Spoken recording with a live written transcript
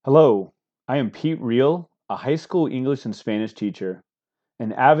Hello, I am Pete Reel, a high school English and Spanish teacher,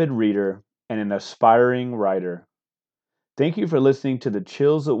 an avid reader, and an aspiring writer. Thank you for listening to the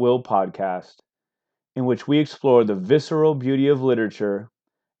Chills at Will podcast, in which we explore the visceral beauty of literature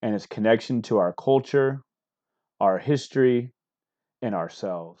and its connection to our culture, our history, and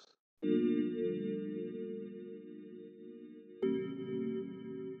ourselves.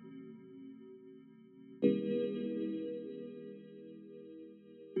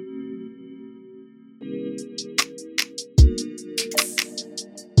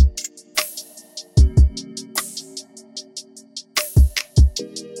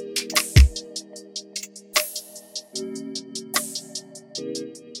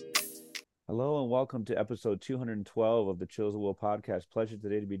 Hello and welcome to episode 212 of the Chills at Will podcast. Pleasure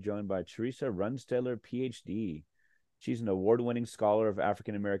today to be joined by Theresa Rundstedtler, PhD. She's an award-winning scholar of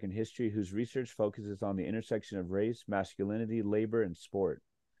African American history whose research focuses on the intersection of race, masculinity, labor, and sport.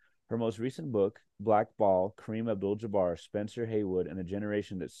 Her most recent book, Black Ball, Kareem Abdul-Jabbar, Spencer Haywood, and a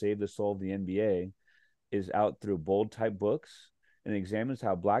Generation That Saved the Soul of the NBA, is out through Bold Type Books and examines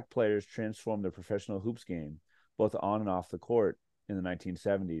how Black players transformed the professional hoops game, both on and off the court, in the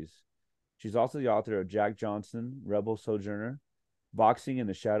 1970s. She's also the author of Jack Johnson, Rebel Sojourner, Boxing in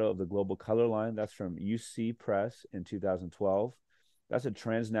the Shadow of the Global Color Line. That's from UC Press in 2012. That's a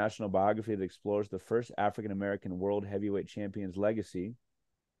transnational biography that explores the first African-American world heavyweight champion's legacy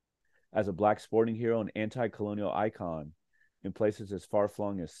as a Black sporting hero and anti-colonial icon in places as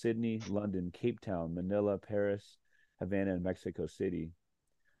far-flung as Sydney, London, Cape Town, Manila, Paris, Havana, and Mexico City.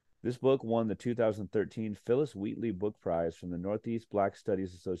 This book won the 2013 Phyllis Wheatley Book Prize from the Northeast Black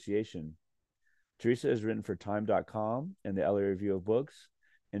Studies Association. Theresa has written for Time.com and the LA Review of Books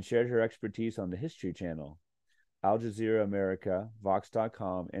and shared her expertise on the History Channel, Al Jazeera America,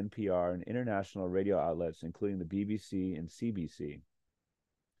 Vox.com, NPR, and international radio outlets, including the BBC and CBC.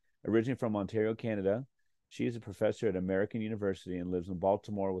 Originally from Ontario, Canada, she is a professor at American University and lives in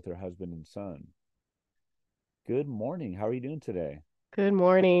Baltimore with her husband and son. Good morning. How are you doing today? Good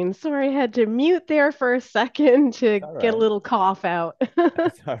morning. Sorry, I had to mute there for a second That's to all get a right. little cough out.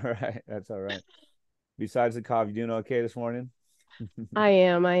 That's all right. That's all right. Besides the cough, you doing okay this morning? I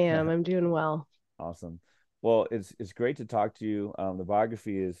am. I'm doing well. Awesome. Well, it's great to talk to you. The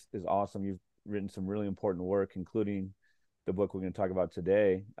biography is awesome. You've written some really important work, including the book we're going to talk about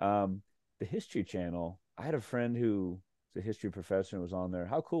today. The History Channel. I had a friend who was a history professor and was on there.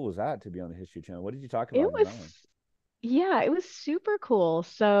 How cool was that to be on the History Channel? What did you talk It about on was, that one? yeah, it was super cool.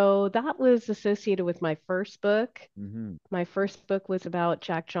 So that was associated with my first book. Mm-hmm. My first book was about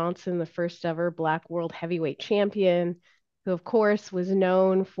Jack Johnson, the first ever Black world heavyweight champion, who, of course, was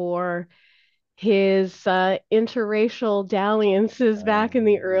known for his interracial dalliances back in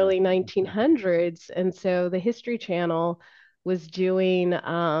the Yeah. early 1900s. And so the History Channel was doing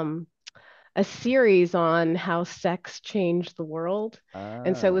a series on how sex changed the world.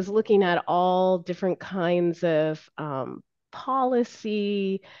 And so I Ah. was looking at all different kinds of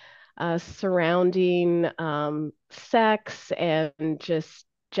policy surrounding sex, and just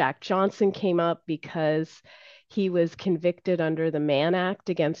Jack Johnson came up because he was convicted under the Mann Act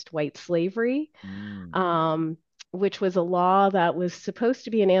against white slavery, Mm. um, which was a law that was supposed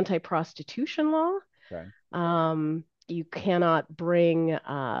to be an anti-prostitution law. Okay. You cannot bring,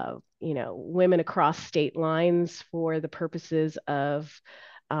 women across state lines for the purposes of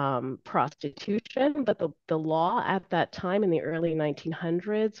prostitution. But the law at that time in the early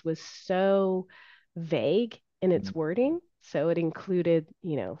 1900s was so vague in Mm. its wording. So it included,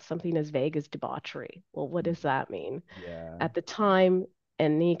 something as vague as debauchery. Well, what Mm. does that mean? Yeah. At the time,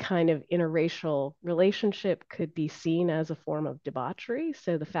 any kind of interracial relationship could be seen as a form of debauchery.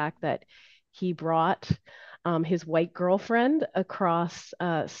 So the fact that he brought his white girlfriend across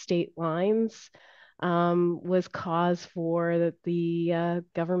state lines was cause for the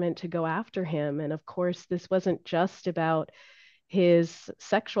government to go after him. And of course, this wasn't just about his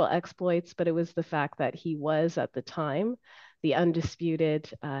sexual exploits, but it was the fact that he was at the time the undisputed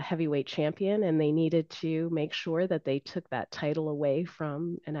heavyweight champion, and they needed to make sure that they took that title away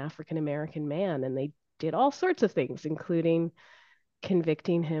from an African American man. And they did all sorts of things, including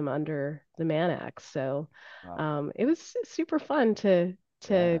convicting him under the Mann Act. So Wow. it was super fun to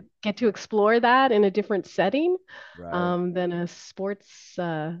Yeah. get to explore that in a different setting Right. than a sports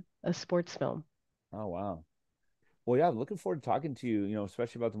film. Oh, wow. Well, yeah, I'm looking forward to talking to you,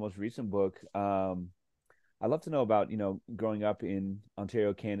 especially about the most recent book. I'd love to know about, growing up in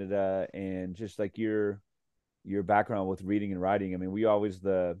Ontario, Canada, and just like your background with reading and writing. I mean, we always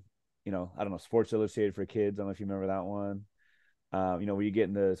I don't know, Sports Illustrated for Kids. I don't know if you remember that one. Were you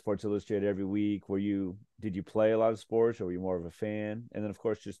getting the Sports Illustrated every week? Did you play a lot of sports, or were you more of a fan? And then, of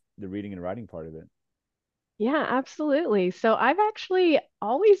course, just the reading and writing part of it. Yeah, absolutely. So I've actually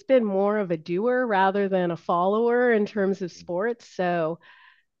always been more of a doer rather than a follower in terms of sports. So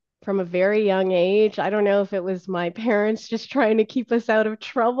from a very young age, I don't know if it was my parents just trying to keep us out of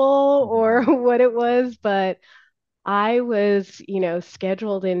trouble or what it was, but I was,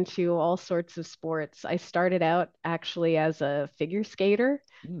 scheduled into all sorts of sports. I started out actually as a figure skater.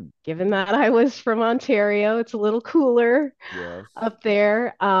 Mm, Given that I was from Ontario, it's a little cooler yes. up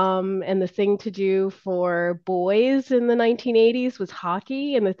there. And the thing to do for boys in the 1980s was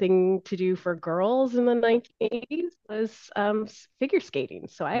hockey, and the thing to do for girls in the 1980s was figure skating.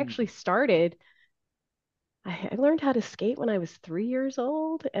 So I actually Mm, started, I learned how to skate when I was 3 years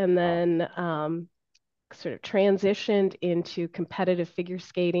old, and wow. then sort of transitioned into competitive figure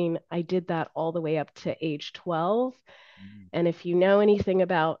skating. I did that all the way up to age 12. Mm, And if you know anything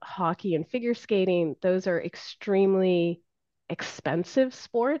about hockey and figure skating, those are extremely expensive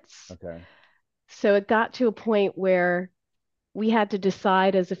sports. okay. So it got to a point where we had to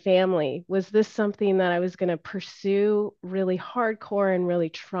decide as a family, was this something that I was going to pursue really hardcore and really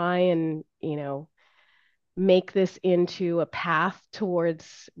try and, make this into a path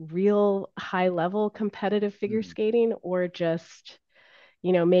towards real high level competitive figure Mm, skating, or just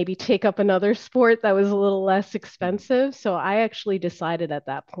maybe take up another sport that was a little less mm, expensive. So I actually decided at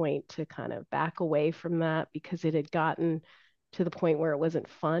that point to kind of back away from that because it had gotten to the point where it wasn't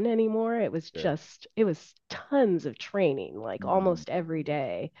fun anymore. sure. It was tons of training, like Mm, almost every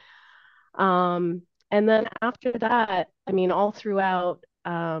day. And then after that, I mean, all throughout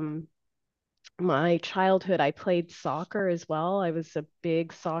my childhood, I played soccer as well. I was a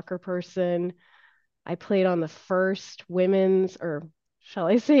big soccer person. I played on the first women's, or shall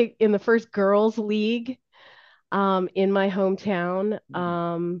I say, in the first girls' league in my hometown mm,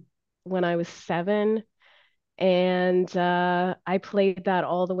 when I was 7. And I played that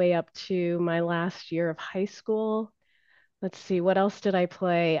all the way up to my last year of high school. Let's see, what else did I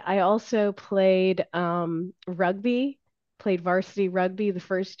play? I also played rugby, played varsity rugby the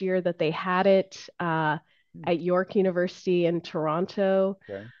first year that they had it mm, at York University in Toronto.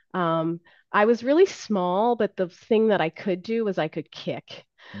 okay. Um, I was really small, but the thing that I could do was I could kick,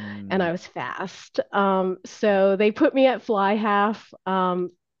 and Mm, I was fast. So they put me at fly half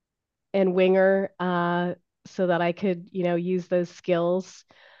and winger so that I could, use those skills.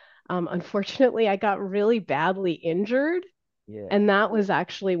 Unfortunately, I got really badly injured, yeah. and that was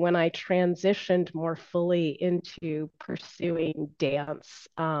actually when I transitioned more fully into pursuing dance.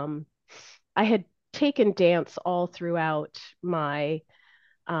 I had taken dance all throughout my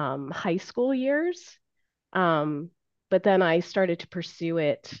high school years. Um, but then I started to pursue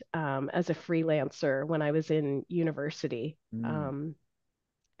it as a freelancer when I was in university. Mm,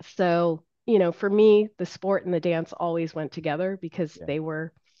 So, for me, the sport and the dance always went together because yeah. they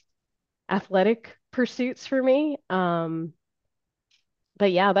were athletic pursuits for me.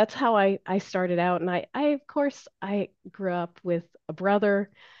 But yeah, that's how I started out. And of course, I grew up with a brother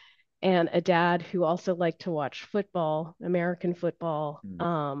and a dad who also liked to watch football, American football. Mm,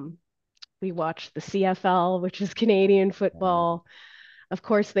 We watched the CFL, which is Canadian uh, football. Of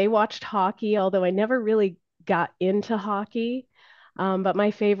course, they watched hockey, although I never really got into hockey. But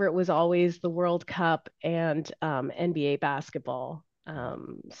my favorite was always the World Cup and NBA basketball.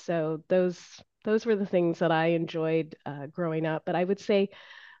 So those were the things that I enjoyed growing up. But I would say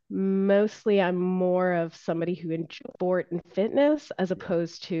mostly I'm more of somebody who enjoys sport and fitness as yeah.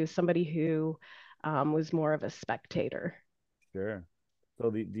 opposed to somebody who was more of a spectator. Sure. So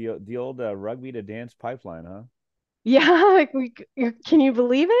the old rugby to dance pipeline, huh? Yeah, like can you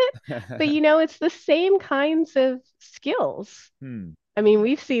believe it? But it's the same kinds of skills. Hmm. I mean,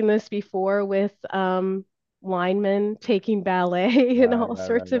 we've seen this before with linemen taking ballet and Right, all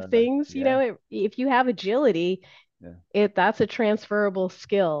right, right, sorts of right, right. things. Yeah. If you have agility, Yeah. that's a transferable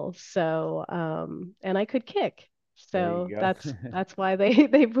skill. So, and I could kick. There you So go. that's why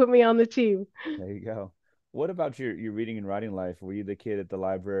they put me on the team. There you go. What about your reading and writing life? Were you the kid at the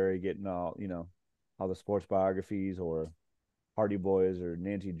library getting all the sports biographies or Hardy Boys or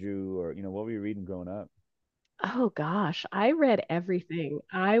Nancy Drew or what were you reading growing up? Oh gosh, I read everything.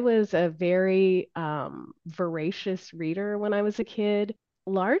 I was a very voracious reader when I was a kid,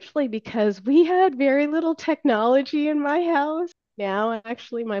 largely because we had very little technology in my house. Now,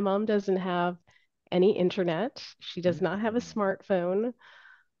 actually, my mom doesn't have any internet. She does not have a Mm, smartphone,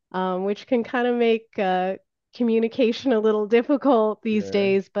 which can kind of make communication a little difficult these sure.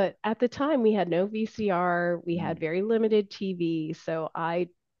 days. But at the time, we had no VCR. We had Mm, very limited TV. So I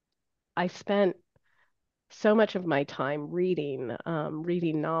spent so much of my time reading,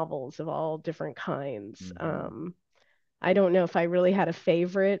 reading novels of all different kinds. Hmm. I don't know if I really had a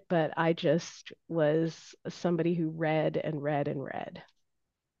favorite, but I just was somebody who read and read and read.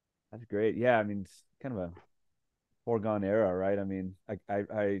 That's great. Yeah, I mean, it's kind of a foregone era, right? I mean,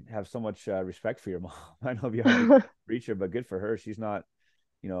 I have so much respect for your mom. I know you're a big preacher, but good for her. She's not,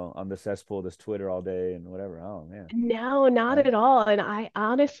 on the cesspool, this Twitter all day and whatever. Oh man, No, not right? at all. And I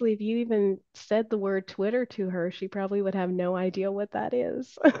honestly, if you even said the word Twitter to her, she probably would have no idea what that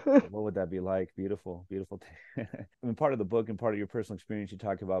is. What would that be like? Beautiful, beautiful. I mean, part of the book and part of your personal experience, you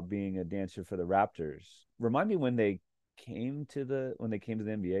talk about being a dancer for the Raptors. Remind me when they came to the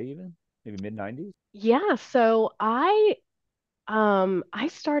NBA, even maybe mid '90s. Yeah, so I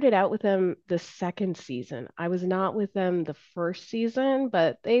started out with them the second season. I was not with them the first season,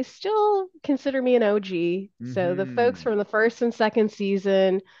 but they still consider me an OG. So the folks Hmm. from the first and second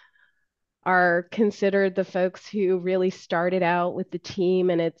season are considered the folks who really started out with the team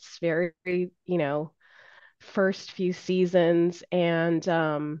and its very, first few seasons. And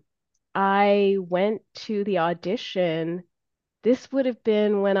I went to the audition. This would have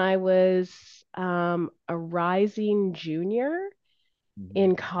been when I was a rising junior Hmm.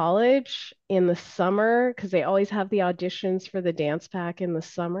 in college in the summer because they always have the auditions for the dance pack in the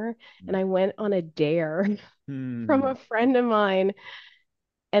summer. And I went on a dare from Hmm. a friend of mine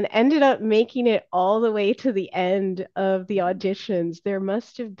and ended up making it all the way to the end of the auditions. There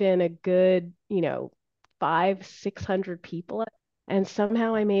must have been a good, five, 600 people. And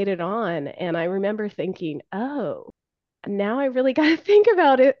somehow I made it on. And I remember thinking, oh, now I really got to think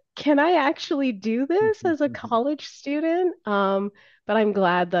about it. Can I actually do this as a college student? But I'm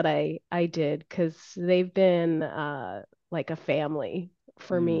glad that I did because they've been like a family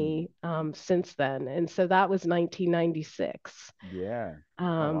for Hmm. me since then. And so that was 1996 Yeah.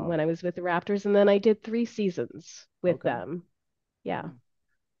 Oh when wow. I was with the Raptors, and then I did 3 seasons with Okay. them. Yeah.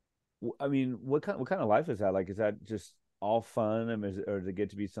 Yeah. I mean, what kind of life is that? Like, is that just all fun, or does it get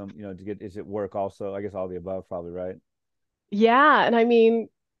to be some, is it work also? I guess all the above, probably, right? Yeah. And I mean,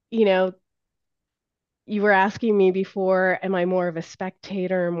 you know, you were asking me before, am I more of a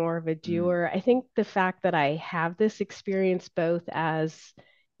spectator, more of a Mm. doer? I think the fact that I have this experience both as,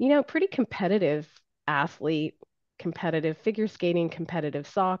 pretty competitive athlete, competitive figure skating, competitive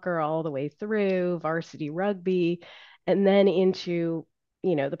soccer, all the way through varsity rugby, and then into,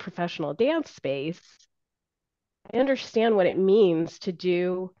 the professional dance space. I understand what it means to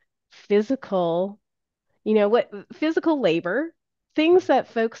do physical, what physical labor, things that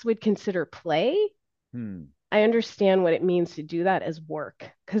folks would consider play. Hmm. I understand what it means to do that as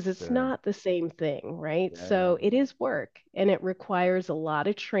work because it's Sure. not the same thing, right? Yeah. So it is work and it requires a lot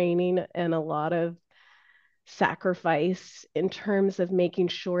of training and a lot of sacrifice in terms of making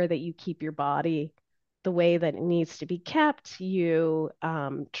sure that you keep your body the way that it needs to be kept. You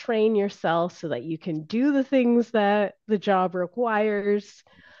train yourself so that you can do the things that the job requires.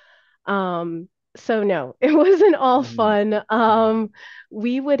 Um, so no, it wasn't all Hmm. fun.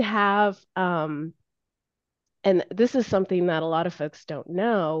 We would have and this is something that a lot of folks don't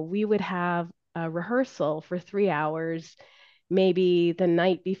know, we would have a rehearsal for 3 hours, maybe the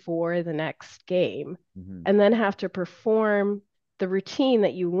night before the next game, Hmm. and then have to perform the routine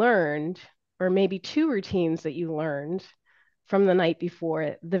that you learned, or maybe two routines that you learned from the night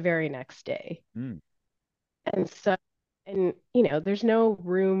before the very next day. Mm. And so, and there's no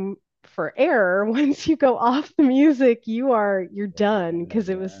room for error. Once you go off the music, you're done Yeah. because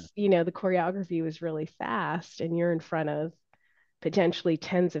it Yeah. was, the choreography was really fast and you're in front of potentially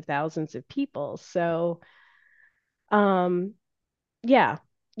tens of thousands of people. So, um, yeah,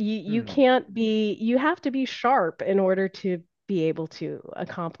 you Hmm. can't be, you have to be sharp in order to be able to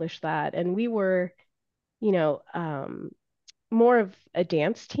accomplish that. And we were, you know, um, more of a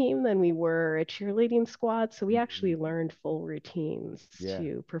dance team than we were a cheerleading squad. So we Hmm. actually learned full routines Yeah.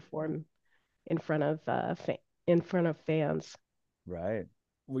 to perform in front of in front of fans. Right.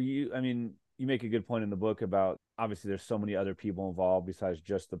 Well, I mean, you make a good point in the book about obviously there's so many other people involved besides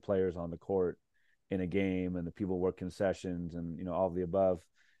just the players on the court in a game and the people work concessions and all of the above.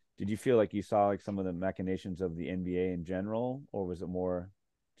 Did you feel like you saw like some of the machinations of the NBA in general, or was it more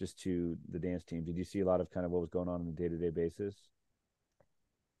just to the dance team? Did you see a lot of kind of what was going on a day-to-day basis?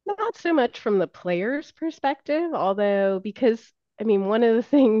 Not so much from the player's perspective, although because I mean, one of the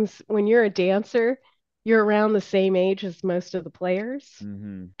things when you're a dancer, you're around the same age as most of the players.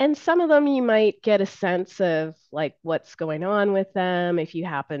 Mm-hmm. And some of them you might get a sense of like what's going on with them if you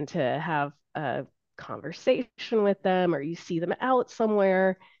happen to have a conversation with them or you see them out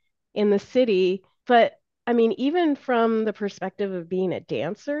somewhere in the city. But I mean, even from the perspective of being a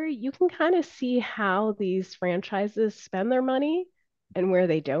dancer, you can kind of see how these franchises spend their money and where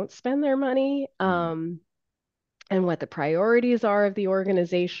they don't spend their money, Mm, and what the priorities are of the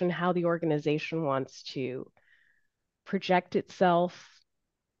organization, how the organization wants to project itself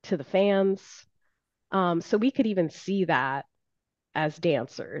to the fans. So we could even see that as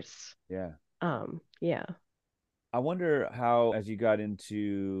dancers. yeah. Yeah. I wonder how, as you got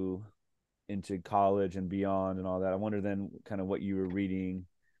into college and beyond and all that, I wonder then kind of what you were reading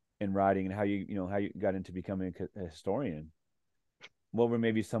and writing and how how you got into becoming a historian. What were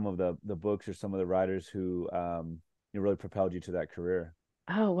maybe some of the books or some of the writers who really propelled you to that career?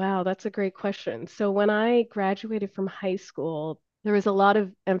 Oh, wow, that's a great question. So when I graduated from high school, there was a lot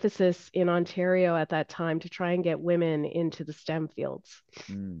of emphasis in Ontario at that time to try and get women into the STEM fields.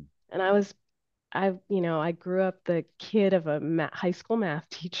 Mm, And I grew up the kid of a high school math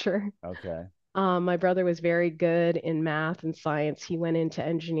teacher. okay. My brother was very good in math and science. He went into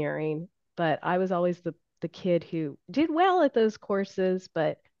engineering, but I was always the kid who did well at those courses,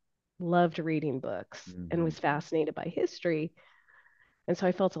 but loved reading books and Hmm. was fascinated by history. And so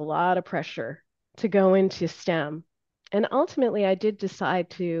I felt a lot of pressure to go into STEM. And ultimately, I did decide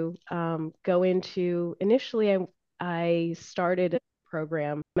to go into, initially, I started a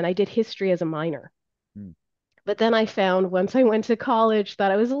program and I did history as a minor. Mm. But then I found once I went to college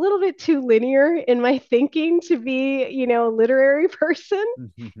that I was a little bit too linear in my thinking to be, a literary person,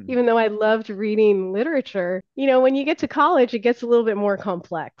 even though I loved reading literature. When you get to college, it gets a little bit more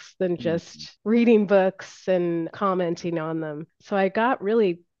complex than Mm. just reading books and commenting on them. So I got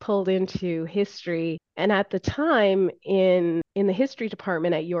really pulled into history. And at the time in the history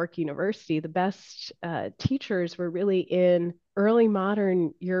department at York University, the best teachers were really in early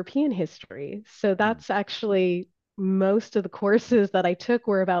modern European history. So Mm. that's actually most of the courses that I took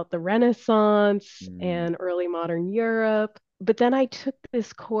were about the Renaissance Mm. and early modern Europe. But then I took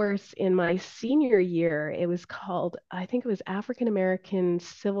this course in my senior year. It was called, I think it was African American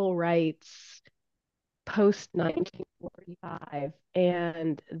Civil Rights post 1945.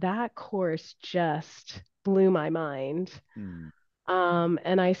 And that course just blew my mind. Mm.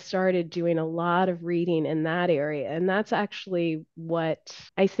 And I started doing a lot of reading in that area. And that's actually what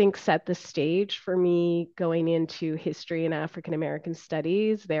I think set the stage for me going into history and African American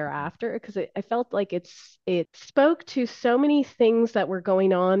studies thereafter, because I felt like it spoke to so many things that were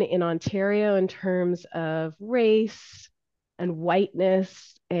going on in Ontario in terms of race and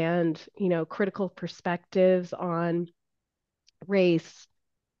whiteness and, critical perspectives on race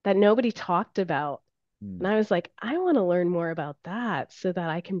that nobody talked about. And Mm. I was like, I want to learn more about that so that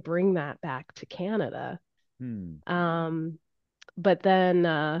I can bring that back to Canada. Mm. Um, but then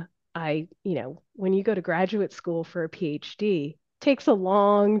when you go to graduate school for a PhD, it takes a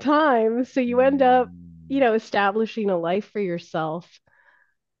long time. So you end up, Mm. establishing a life for yourself.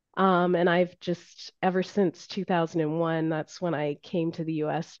 And I've just, ever since 2001, that's when I came to the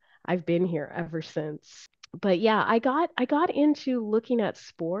US. I've been here ever since. But yeah, I got into looking at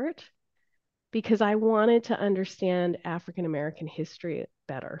sport because I wanted to understand African American history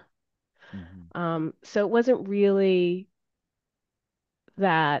better. Mhm. So it wasn't really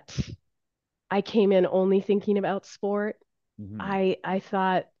that I came in only thinking about sport. Mhm. I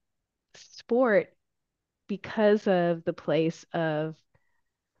thought sport, because of the place of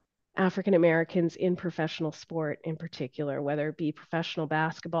African Americans in professional sport in particular, whether it be professional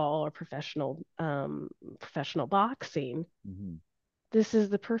basketball or professional boxing, Mhm. this is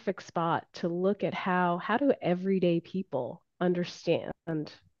the perfect spot to look at how do everyday people understand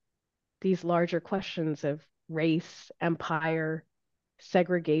these larger questions of race, empire,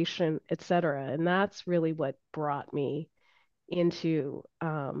 segregation, etc. And that's really what brought me into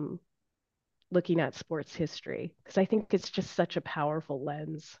looking at sports history because I think it's just such a powerful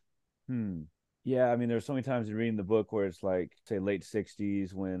lens. Hmm. Yeah, I mean, there's so many times in reading the book where it's like, say, late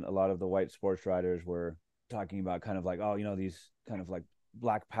 60s when a lot of the white sports writers were talking about kind of like, oh, these kind of like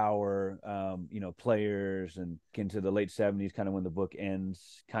black power, players, and into the late 70s, kind of when the book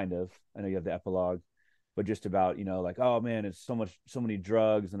ends, kind of. I know you have the epilogue, but just about, like, oh man, it's so many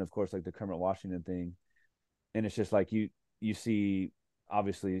drugs, and of course, like the Kermit Washington thing. And it's just like you see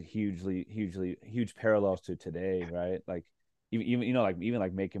obviously huge parallels to today, right? Like even like even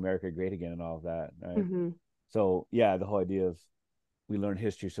like Make America Great Again and all of that, right? Hmm. So yeah, the whole idea of we learn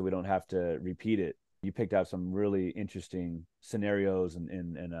history so we don't have to repeat it. You picked out some really interesting scenarios and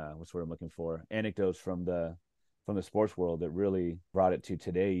what's what I'm looking for, anecdotes from the sports world that really brought it to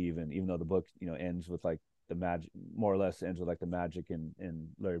today, even though the book ends with like the magic, more or less ends with like the magic in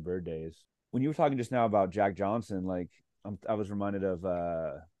Larry Bird days. When you were talking just now about Jack Johnson, like I was reminded of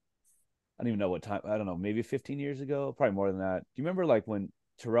I don't even know what time. I don't know, maybe 15 years ago, probably more than that. Do you remember like when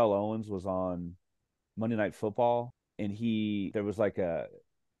Terrell Owens was on Monday Night Football and there was like an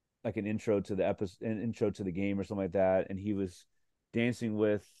intro to the episode, an intro to the game or something like that, and he was dancing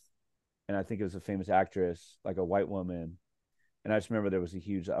with, and I think it was a famous actress, like a white woman, and I just remember there was a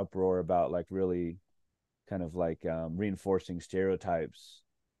huge uproar about like really kind of like reinforcing stereotypes,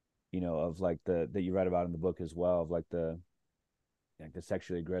 of like the that you read about in the book as well, of like the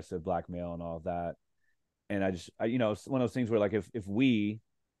sexually aggressive black male and all of that. And it's one of those things where like if we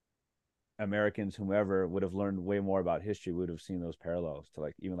Americans, whomever, would have learned way more about history, we would have seen those parallels to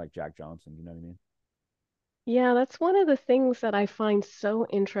like even like Jack Johnson. You know what I mean? Yeah, that's one of the things that I find so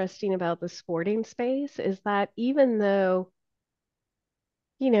interesting about the sporting space is that even though,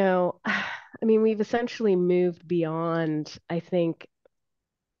 I mean, we've essentially moved beyond, I think,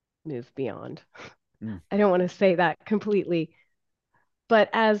 moved beyond. Mm, I don't want to say that completely, but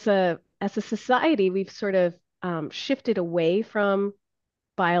as a society, we've sort of shifted away from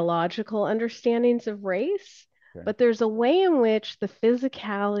biological understandings of race, okay. but there's a way in which the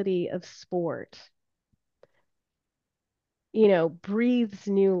physicality of sport, breathes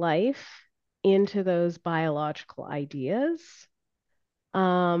new life into those biological ideas,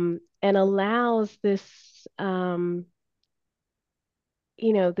 and allows this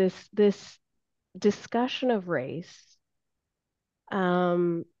discussion of race,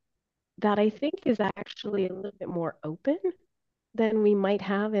 um, that I think is actually a little bit more open than we might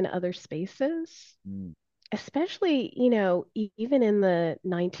have in other spaces, Mm, especially, even in the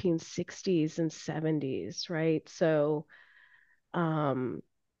 1960s and 70s, right? So, um,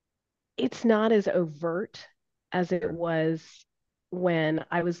 it's not as overt as it sure. was when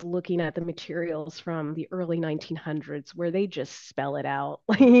I was looking at the materials from the early 1900s, where they just spell it out.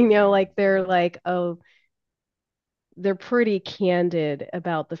 Like they're like, oh, they're pretty candid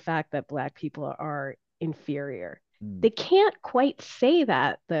about the fact that Black people are inferior. Mm, They can't quite say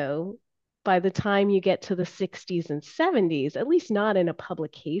that, though, by the time you get to the 60s and 70s, at least not in a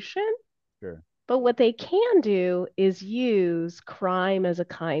publication. sure. But what they can do is use crime as a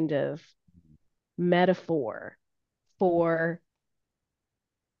kind of metaphor for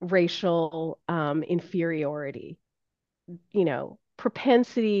racial inferiority.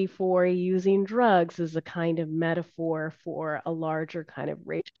 Propensity for using drugs is a kind of metaphor for a larger kind of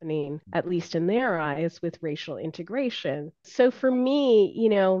racianing, at least in their eyes, with racial integration. So for me,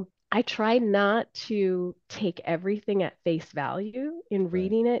 I try not to take everything at face value in Right.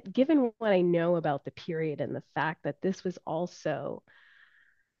 reading it, given what I know about the period and the fact that this was also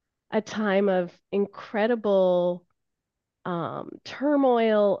a time of incredible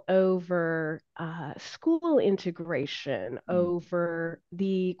turmoil over school integration, Mm, over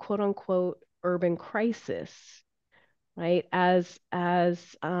the quote unquote urban crisis, right? As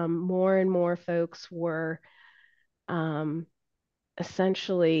more and more folks were um,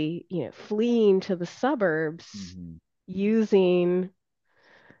 essentially, fleeing to the suburbs mm-hmm. using,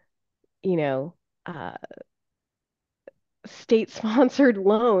 you know, uh, state-sponsored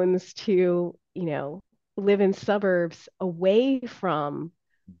loans to, live in suburbs away from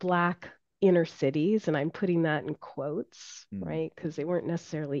Black inner cities, and I'm putting that in quotes, Mm, right? Because they weren't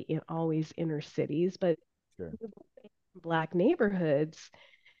necessarily always inner cities, but sure. Black neighborhoods.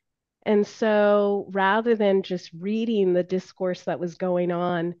 And so rather than just reading the discourse that was going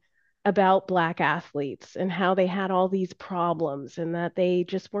on about Black athletes and how they had all these problems and that they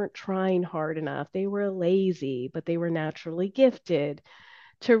just weren't trying hard enough, they were lazy, but they were naturally gifted,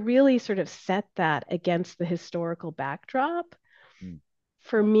 to really sort of set that against the historical backdrop, Mm,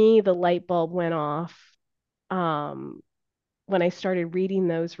 for me, the light bulb went off um, when I started reading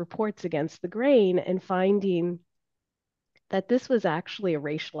those reports against the grain and finding that this was actually a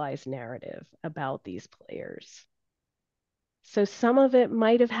racialized narrative about these players. So some of it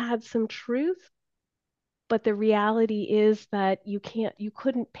might have had some truth, but the reality is that you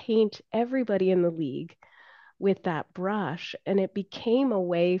couldn't paint everybody in the league with that brush. And it became a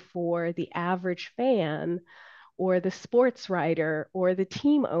way for the average fan or the sports writer or the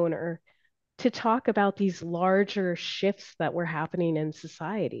team owner to talk about these larger shifts that were happening in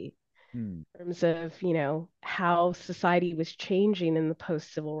society, mm, in terms of, how society was changing in the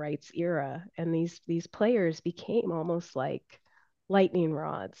post-civil rights era. And these players became almost like lightning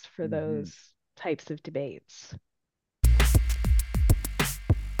rods for mm-hmm. those types of debates.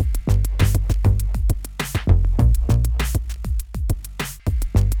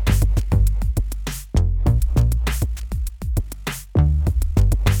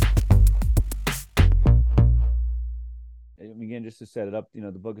 Again, just to set it up,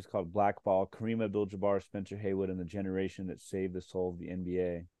 the book is called Blackball: Kareem Abdul-Jabbar, Spencer Haywood, and the Generation That Saved the Soul of the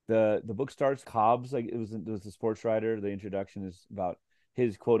NBA. The book starts Cobbs, like it was the sports writer. The introduction is about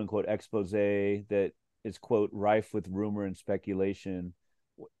his quote unquote expose that is quote rife with rumor and speculation.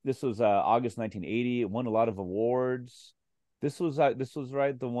 This was August 1980. It won a lot of awards. This was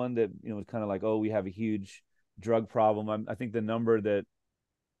right, the one that was kind of like, oh, we have a huge drug problem. I think the number that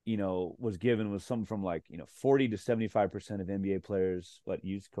was given was something from like 40 to 75% of NBA players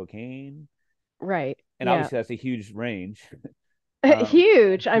use cocaine, Right. and Yeah. obviously that's a huge range. um,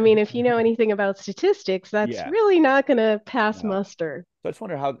 Huge. I mean, if you know anything about statistics, that's yeah, really not going to pass no. muster. So I just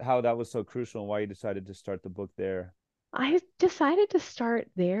wonder how that was so crucial and why you decided to start the book there. I decided to start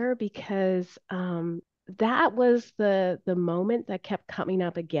there because that was the moment that kept coming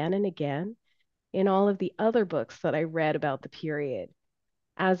up again and again in all of the other books that I read about the period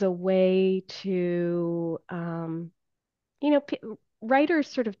as a way to, you know, p writers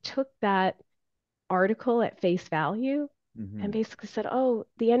sort of took that article at face value and Mm-hmm. basically said, oh,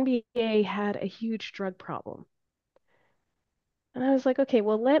 the NBA had a huge drug problem. And I was like, okay,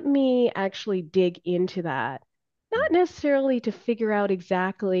 well, let me actually dig into that. Not necessarily to figure out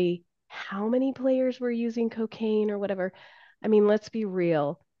exactly how many players were using cocaine or whatever. I mean, let's be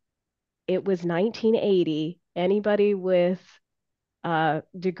real. It was 1980. Anybody with a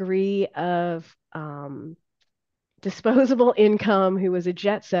degree of disposable income who was a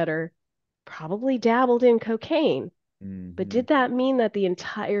jet setter probably dabbled in cocaine. But Mm-hmm. did that mean that the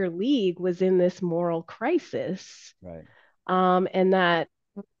entire league was in this moral crisis, Right. and that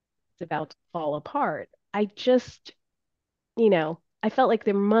it's about to fall apart? I just, I felt like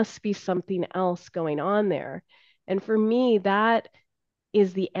there must be something else going on there. And for me, that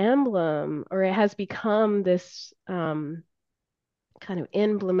is the emblem, or it has become this kind of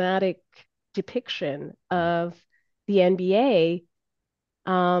emblematic depiction of the NBA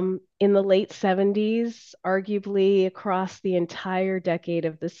in the late 70s, arguably across the entire decade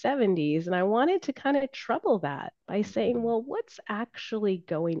of the 70s. And I wanted to kind of trouble that by saying, Mm-hmm. well, what's actually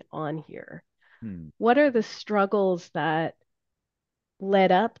going on here? Hmm. What are the struggles that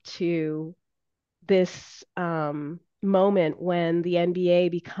led up to this moment when the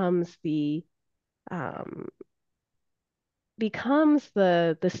NBA um, becomes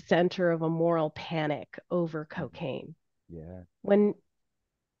the center of a moral panic over cocaine? Yeah. When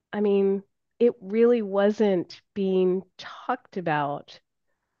I mean, it really wasn't being talked about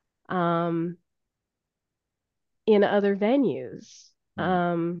um, in other venues.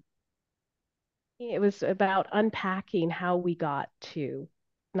 Hmm. It was about unpacking how we got to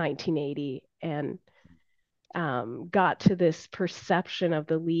 1980 and got to this perception of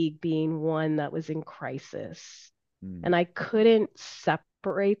the league being one that was in crisis. Hmm. And I couldn't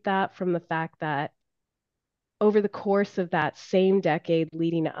separate that from the fact that over the course of that same decade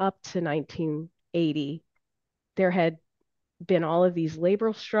leading up to 1980, there had been all of these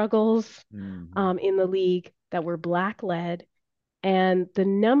labor struggles Hmm. in the league that were black led, and the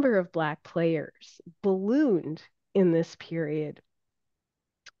number of black players ballooned in this period.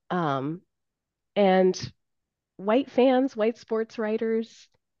 Um, and white fans, white sports writers,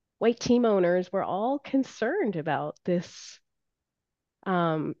 white team owners were all concerned about this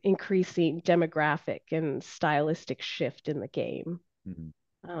increasing demographic and stylistic shift in the game.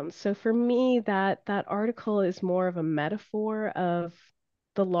 Hmm. So for me, that article is more of a metaphor of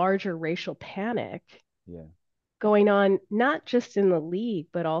the larger racial panic Yeah. going on, not just in the league,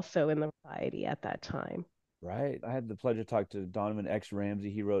 but also in the society at that time. Right. I had the pleasure to talk to Donovan X.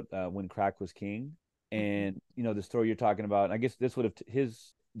 Ramsey. He wrote When Crack Was King. Mhm. And, the story you're talking about, I guess this would have,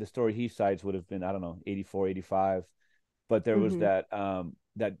 the story he cites would have been, I don't know, 84, 85. But there was Mhm.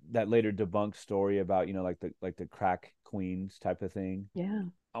 that later debunked story about, like the crack queens type of thing. Yeah.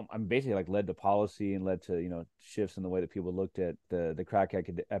 I'm basically like led to policy and led to shifts in the way that people looked at the crack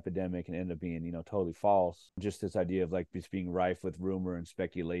epidemic, and ended up being totally false. Just this idea of like just being rife with rumor and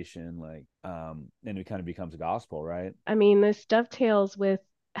speculation, like and it kind of becomes gospel, right? I mean, this dovetails with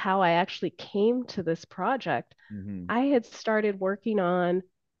how I actually came to this project. Mm-hmm. I had started working on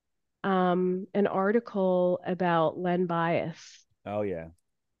an article about Len Bias Oh yeah.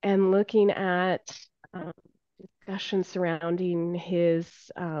 and looking at um, discussion surrounding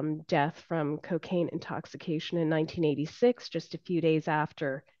his death from cocaine intoxication in 1986, just a few days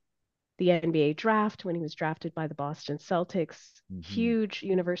after the NBA draft, when he was drafted by the Boston Celtics. Mm-hmm. Huge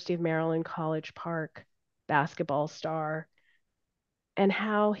University of Maryland College Park basketball star, and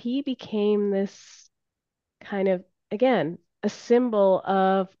how he became this kind of, again, a symbol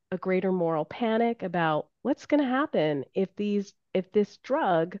of a greater moral panic about what's going to happen if this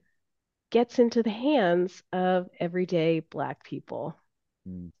drug gets into the hands of everyday Black people.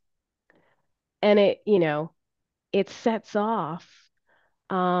 Mm. And it sets off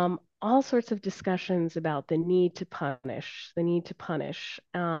all sorts of discussions about the need to punish,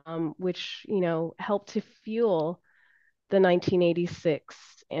 which, helped to fuel the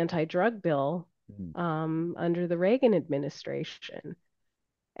 1986 anti-drug bill Mm. under the Reagan administration.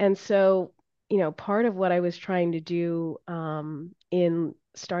 And so, part of what I was trying to do in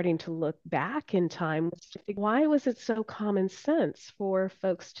starting to look back in time was to figure why was it so common sense for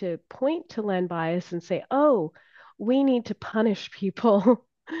folks to point to Len Bias and say, oh, we need to punish people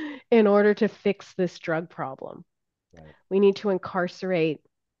in order to fix this drug problem. Right. We need to incarcerate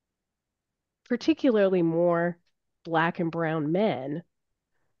particularly more Black and brown men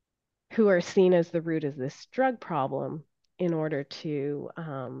who are seen as the root of this drug problem in order to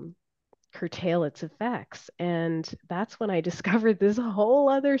curtail its effects. And that's when I discovered this whole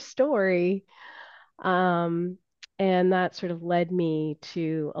other story. Um, and that sort of led me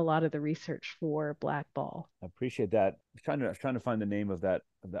to a lot of the research for Blackball. I appreciate that. I was trying to find the name of that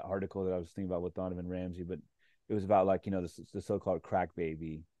article that I was thinking about with Donovan Ramsey, but it was about like, the so-called crack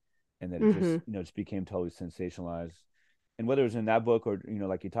baby, and that it just, Hmm. just became totally sensationalized. And whether it was in that book or,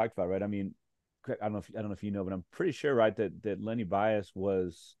 like you talked about, right? I mean, I don't know if you know, but I'm pretty sure, right, that Lenny Bias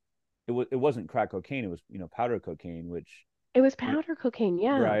was, it wasn't crack cocaine, it was, powder cocaine, which, It was you know, powder cocaine,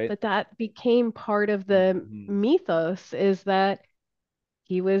 yeah, right. but that became part of the Mhm. mythos is that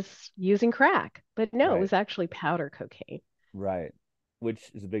he was using crack. But no, it Right. was actually powder cocaine. Right.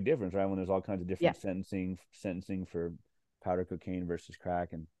 Which is a big difference, right? When there's all kinds of Yeah. different sentencing for powder cocaine versus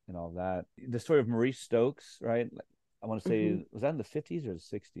crack and all that. The story of Maurice Stokes, right? Like, I want to Hmm. say, was that in the 50s or the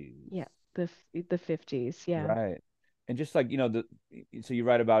 60s? Yeah. The 50s. Yeah. Right. And just like, so you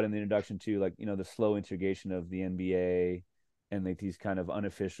write about in the introduction too, like, the slow integration of the NBA and like these kind of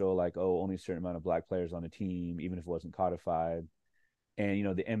unofficial, like, oh, only a certain amount of black players on a team, even if it wasn't codified.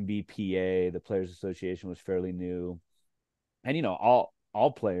 And, the MBPA, the Players Association, was fairly new. And,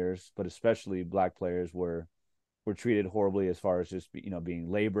 all players, but especially black players, were treated horribly as far as just,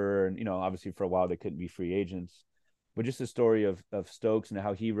 being labor. And, obviously for a while they couldn't be free agents. But just the story of Stokes and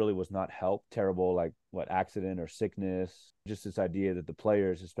how he really was not helped. Terrible, like what, accident or sickness. Just this idea that the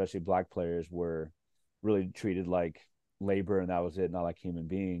players, especially black players, were really treated like labor, and that was it, not like human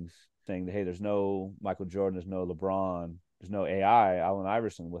beings. Saying that, hey, there's no Michael Jordan, there's no LeBron, there's no AI, Allen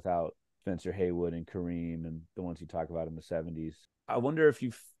Iverson, without Spencer Haywood and Kareem and the ones you talk about in the 70s. I wonder if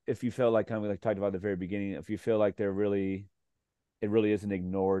you felt like, kind of like talked about at the very beginning, if you feel like it really is an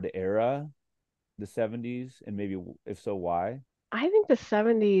ignored era, the 70s, and maybe if so, why? I think the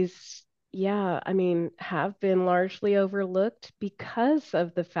 70s, yeah, I mean, have been largely overlooked because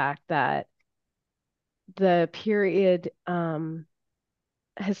of the fact that the period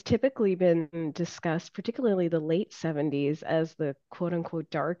has typically been discussed, particularly the late 70s, as the quote unquote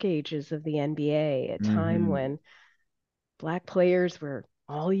dark ages of the NBA, a time Mm-hmm. when Black players were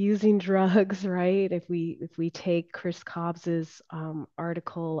all using drugs, right? If we take Chris Cobbs's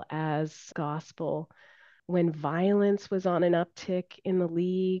article as gospel, when violence was on an uptick in the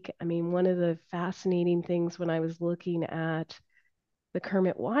league. I mean, one of the fascinating things when I was looking at the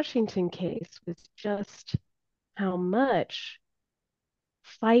Kermit Washington case was just how much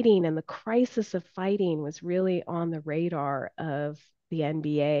fighting and the crisis of fighting was really on the radar of the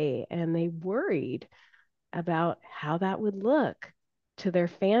NBA, and they worried about how that would look to their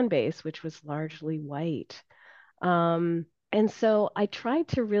fan base, which was largely white. And so I tried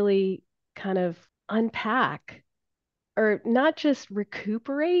to really kind of unpack or not just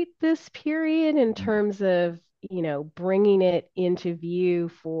recuperate this period in Mm-hmm. terms of, bringing it into view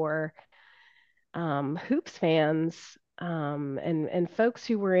for hoops fans and folks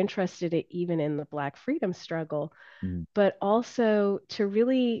who were interested even in the Black freedom struggle, Mm-hmm. but also to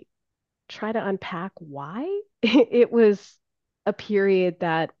really try to unpack why it was a period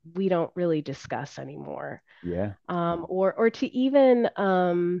that we don't really discuss anymore, Yeah. or to even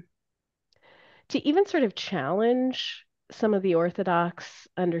sort of challenge some of the orthodox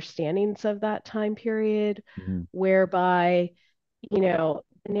understandings of that time period, Mm-hmm. whereby, the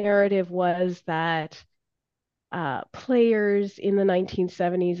narrative was that players in the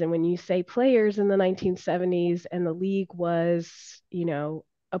 1970s, and when you say players in the 1970s, and the league was,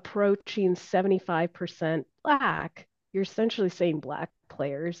 approaching 75% black, you're essentially saying black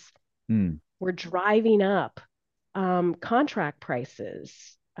players Mm-hmm. were driving up contract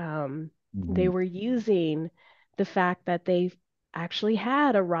prices. They Mm-hmm. were using the fact that they actually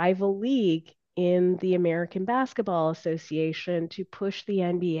had a rival league in the American Basketball Association to push the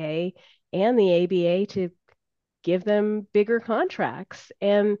NBA and the ABA to give them bigger contracts.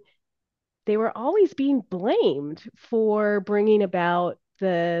 And they were always being blamed for bringing about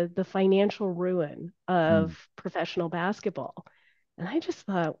the financial ruin Mm. of professional basketball. And I just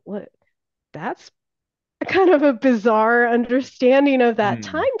thought, what that's kind of a bizarre understanding of that Mm.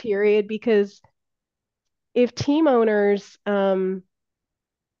 time period because if team owners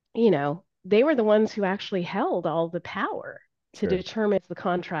they were the ones who actually held all the power to Sure. determine if the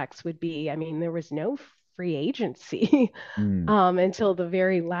contracts would be. I mean, there was no free agency Mm. until the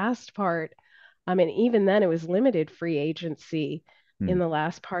very last part. I mean, even then, it was limited free agency in Mm. the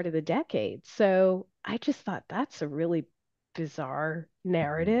last part of the decade. So I just thought that's a really bizarre Mm.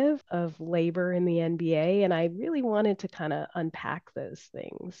 narrative of labor in the NBA. And I really wanted to kind of unpack those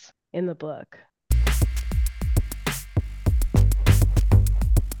things in the book.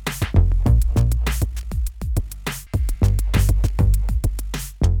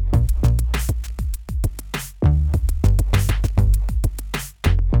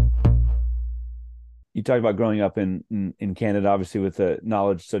 You talked about growing up in Canada, obviously with the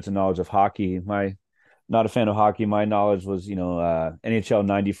knowledge, such a knowledge of hockey. My not a fan of hockey. My knowledge was, NHL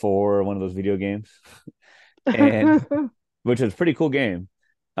 '94, one of those video games, and which was a pretty cool game.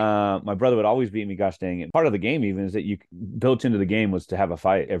 My brother would always beat me, gosh dang it. Part of the game even is that you built into the game was to have a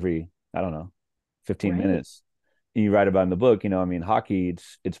fight every, I don't know, 15 Right, minutes. And you write about in the book, I mean, hockey,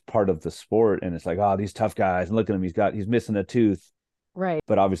 it's part of the sport, and it's like, oh, these tough guys, and look at him, he's missing a tooth, right.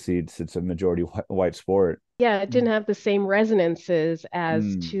 but obviously it's a majority white sport. Yeah, it didn't have the same resonances as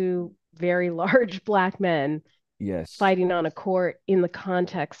Mm, two very large black men yes, fighting on a court in the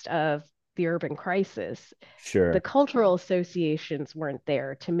context of the urban crisis. The sure. cultural associations weren't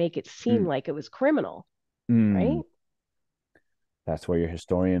there to make it seem Mm, like it was criminal, mm. right? That's where your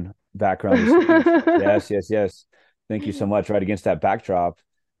historian background is huge. Yes, yes, yes. Thank you so much. Right against that backdrop.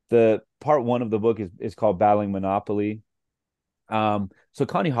 The part one of the book is called Battling Monopoly. So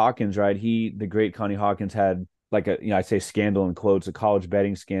Connie Hawkins, right? The great Connie Hawkins had like I say scandal in quotes, a college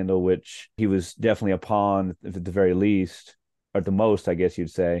betting scandal, which he was definitely a pawn at the very least, or at the most, I guess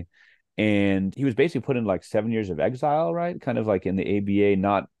you'd say. And he was basically put in like 7 years of exile, right? Kind of like in the ABA,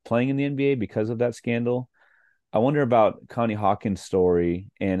 not playing in the NBA because of that scandal. I wonder about Connie Hawkins'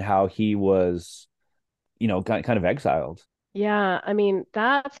 story and how he was, kind of exiled. Yeah, I mean,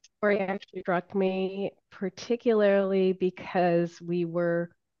 that story actually struck me particularly because we were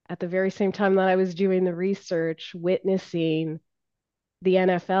at the very same time that I was doing the research, witnessing the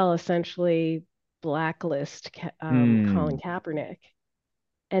NFL essentially blacklist Colin Mm, Kaepernick,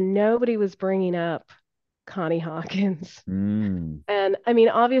 and nobody was bringing up Connie Hawkins. mm, And I mean,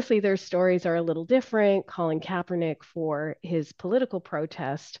 obviously, their stories are a little different. Colin Kaepernick for his political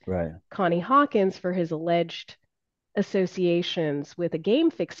protest, right. Connie Hawkins for his alleged associations with a game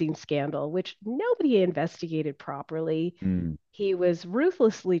fixing scandal, which nobody investigated properly. Mm, He was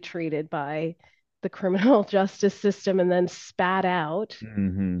ruthlessly treated by the criminal justice system and then spat out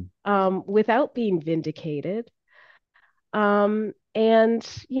hmm without being vindicated. And,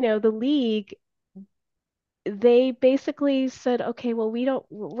 the league, they basically said, okay, well,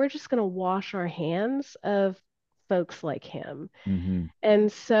 we're just going to wash our hands of folks like him. hmm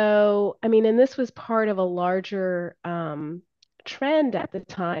And so, I mean, and this was part of a larger trend at the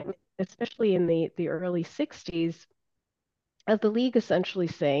time, especially in the early 60s, of the league essentially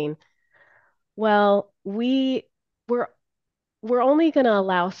saying, well, we're we're only going to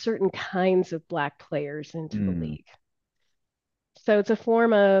allow certain kinds of black players into the mm, league. So it's a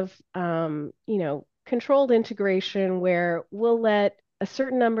form of, controlled integration where we'll let a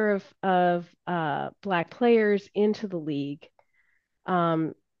certain number of black players into the league,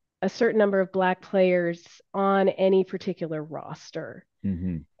 um, a certain number of black players on any particular roster.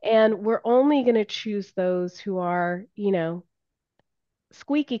 hmm And we're only going to choose those who are,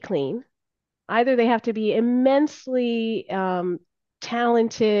 squeaky clean. Either they have to be immensely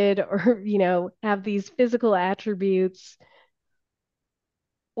talented or, have these physical attributes,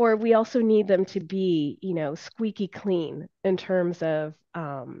 or we also need them to be, squeaky clean in terms of,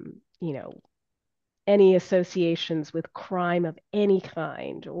 any associations with crime of any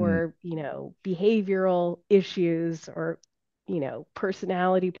kind mm, or, behavioral issues or,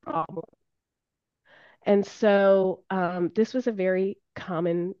 personality problems. And so this was a very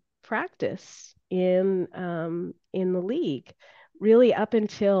common practice in the league, really up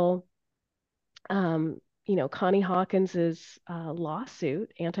until Connie Hawkins's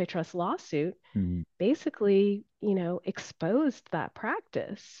lawsuit, antitrust lawsuit, hmm basically, exposed that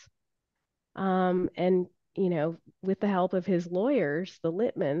practice. And, with the help of his lawyers, the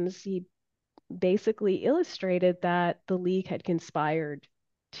Littmans, he basically illustrated that the league had conspired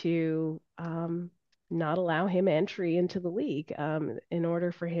to not allow him entry into the league in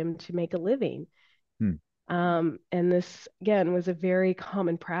order for him to make a living. Hmm. And this, again, was a very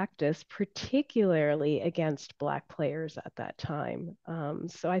common practice, particularly against Black players at that time.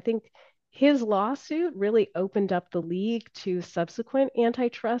 So I think his lawsuit really opened up the league to subsequent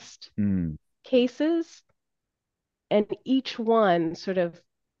antitrust Hmm. cases, and each one sort of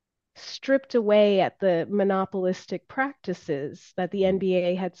stripped away at the monopolistic practices that the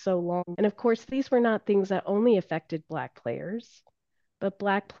NBA had so long. And of course, these were not things that only affected Black players, but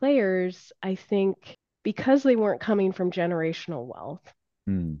Black players, I think, because they weren't coming from generational wealth,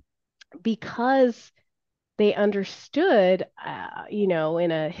 Hmm. because they understood, in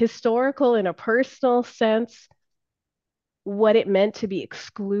a historical, in a personal sense, what it meant to be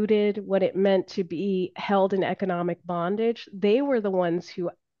excluded, what it meant to be held in economic bondage, they were the ones who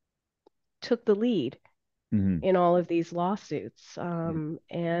took the lead Hmm. in all of these lawsuits, Yeah.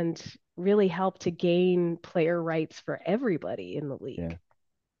 and really helped to gain player rights for everybody in the Yeah. league.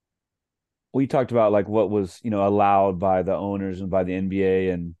 We talked about like what was, allowed by the owners and by the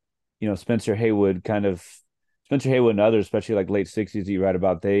NBA, and Spencer Haywood and others, especially like late 60s you write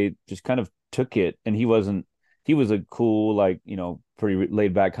about, they just kind of took it, and he was a cool, like, pretty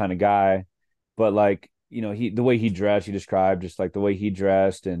laid back kind of guy, but like, the way he dressed, he described just like the way he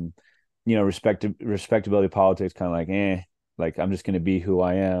dressed, and respectability politics, kind of like, like I'm just going to be who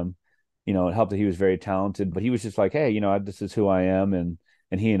I am. It helped that he was very talented, but he was just like, hey, this is who I am, and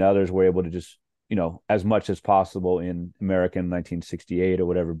he and others were able to just, as much as possible in American 1968 or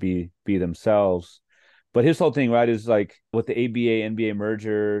whatever, be themselves. But his whole thing, right, is like with the ABA NBA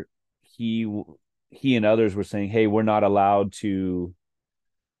merger, he he and others were saying, hey, we're not allowed to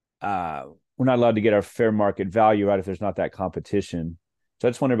get our fair market value, right, if there's not that competition. So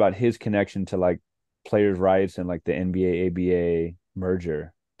I just wonder about his connection to like players' rights and like the NBA ABA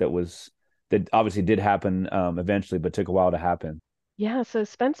merger that obviously did happen eventually, but took a while to happen. Yeah, so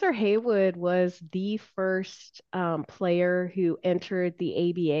Spencer Haywood was the first player who entered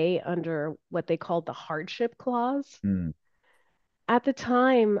the ABA under what they called the hardship clause. Mm, At the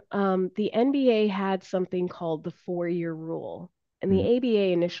time, the NBA had something called the 4-year rule, and the mm,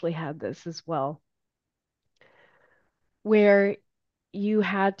 ABA initially had this as well, where you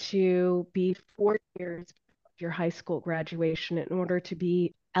had to be 4 years of your high school graduation in order to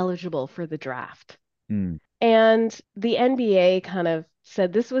be eligible for the draft. mm, And the NBA kind of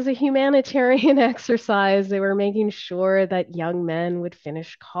said this was a humanitarian exercise. They were making sure that young men would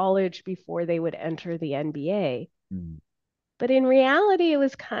finish college before they would enter the NBA. mm, But in reality, it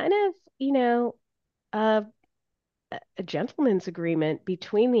was kind of, a, a gentleman's agreement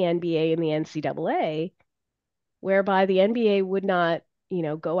between the NBA and the NCAA, whereby the NBA would not,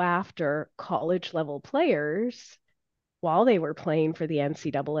 go after college level players while they were playing for the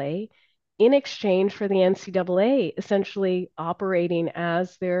NCAA in exchange for the NCAA essentially operating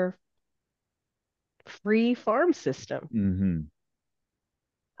as their free farm system. mm,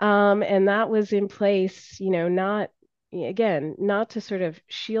 And that was in place, not, again, not to sort of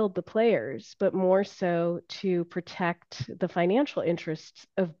shield the players, but more so to protect the financial interests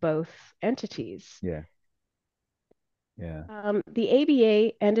of both entities. yeah, yeah. The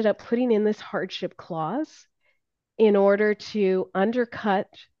ABA ended up putting in this hardship clause in order to undercut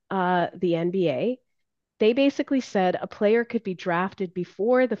the NBA. They basically said a player could be drafted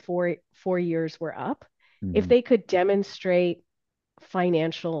before the four years were up if Mm, they could demonstrate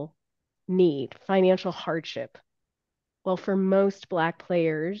financial need, financial hardship. Well, for most Black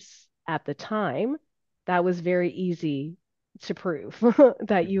players at the time, that was very easy to prove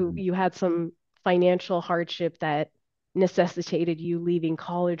that you mm, you had some financial hardship that necessitated you leaving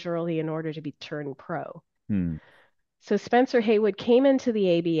college early in order to be turned pro. mm, So Spencer Haywood came into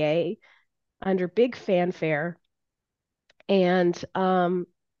the ABA under big fanfare, and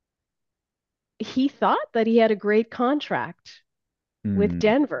he thought that he had a great contract with mm,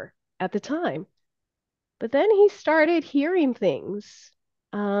 Denver at the time. But then he started hearing things.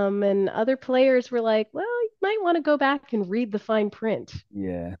 And other players were like, well, you might want to go back and read the fine print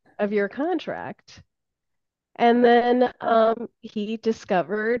yeah. of your contract. And then he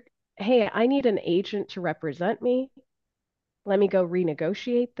discovered, hey, I need an agent to represent me. Let me go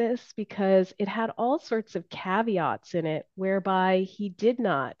renegotiate this because it had all sorts of caveats in it whereby he did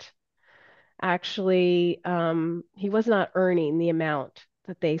not actually, he was not earning the amount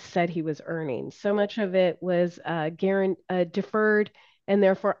that they said he was earning. So much of it was deferred and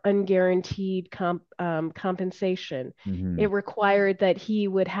therefore unguaranteed compensation. Mm, It required that he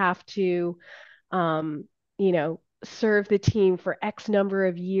would have to, serve the team for X number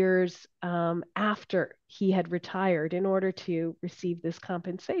of years after he had retired in order to receive this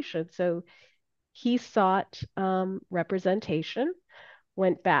compensation. So he sought representation,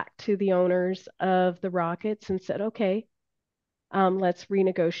 went back to the owners of the Rockets and said, okay, let's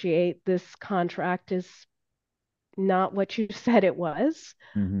renegotiate. This contract is not what you said it was.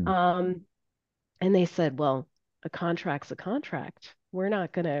 Mm-hmm. Um, and they said, well, a contract's a contract. We're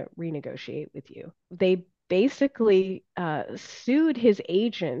not going to renegotiate with you. They basically sued his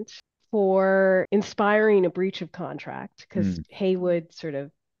agent for inspiring a breach of contract because Haywood sort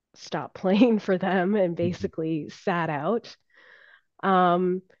of stopped playing for them and Mm-hmm. basically sat out.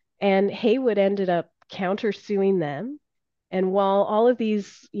 Um, and Haywood ended up countersuing them. And while all of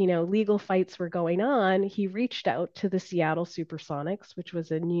these, legal fights were going on, he reached out to the Seattle Supersonics, which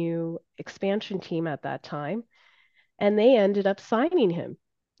was a new expansion team at that time, and they ended up signing him.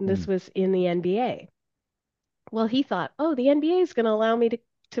 And this was in the NBA. Well, he thought, oh, the NBA is going to allow me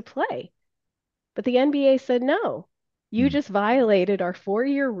to play. But the NBA said, no, you Mm-hmm. just violated our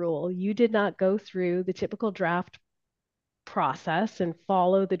 4-year rule. You did not go through the typical draft process and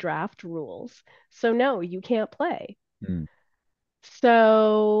follow the draft rules. So, no, you can't play. Mm-hmm.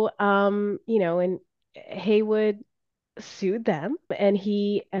 So, and Haywood sued them and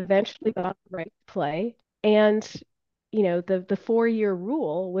he eventually got the right to play. And, the 4-year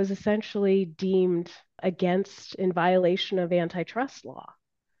rule was essentially deemed against in violation of antitrust law.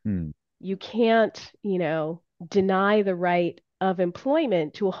 You can't, deny the right of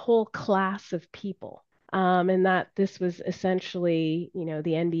employment to a whole class of people. And that this was essentially, the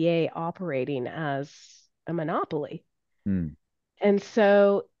NBA operating as a monopoly. Mm-hmm. And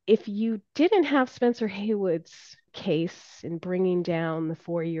so if you didn't have Spencer Haywood's case in bringing down the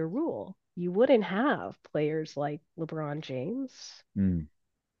 4-year rule, you wouldn't have players like LeBron James. Mm-hmm.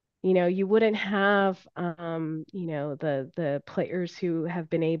 You wouldn't have, the players who have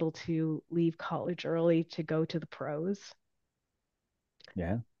been able to leave college early to go to the pros.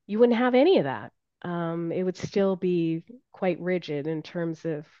 Yeah. You wouldn't have any of that. It would still be quite rigid in terms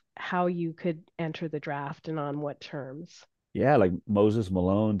of how you could enter the draft and on what terms. Yeah, like Moses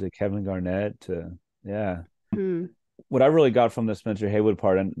Malone to Kevin Garnett to yeah. Hmm. What I really got from the Spencer Haywood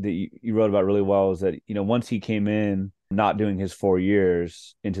part and that you wrote about really well is that, once he came in not doing his 4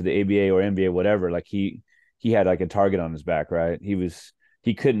 years into the ABA or NBA, whatever, like he had like a target on his back, right?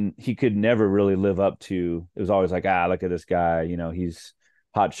 He could never really live up to it was always like, look at this guy, he's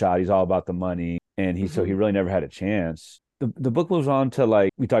hot shot, he's all about the money. And so he Hmm. really never had a chance. The book moves on to like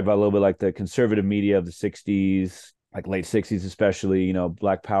we talked about a little bit like the conservative media of the 60s, like late 60s especially,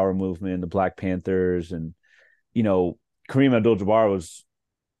 Black Power movement, the Black Panthers, and you know, Kareem Abdul-Jabbar was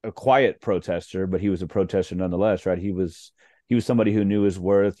a quiet protester, but he was a protester nonetheless, right? He was somebody who knew his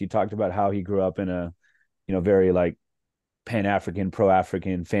worth. He talked about how he grew up in a, very like Pan-African,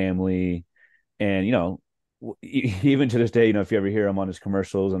 pro-African family. And, even to this day, if you ever hear him on his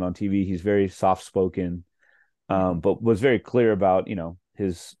commercials and on TV, he's very soft-spoken, but was very clear about,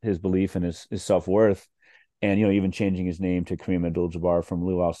 his belief and his self-worth. And, even changing his name to Kareem Abdul-Jabbar from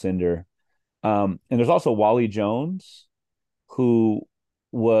Lou Alcindor. And there's also Wally Jones, who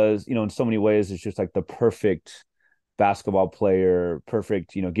was, in so many ways, is just like the perfect basketball player,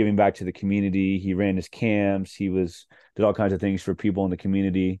 perfect, giving back to the community. He ran his camps. Did all kinds of things for people in the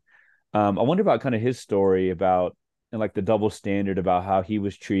community. I wonder about kind of his story about, and like the double standard about how he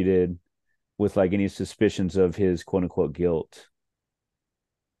was treated with like any suspicions of his quote unquote guilt.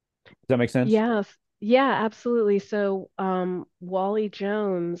 Does that make sense? Yeah, yeah, absolutely. So, Wally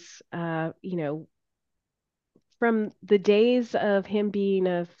Jones, from the days of him being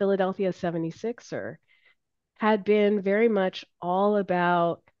a Philadelphia 76er, had been very much all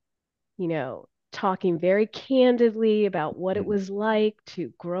about, talking very candidly about what it Mm, was like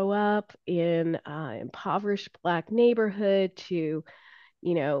to grow up in impoverished Black neighborhood, to,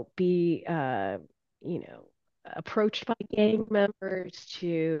 be, you know, approached by gang members,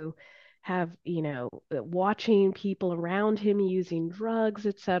 to have, watching people around him using drugs,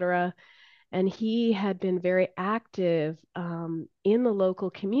 etc. And he had been very active in the local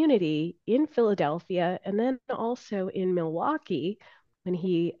community in Philadelphia and then also in Milwaukee when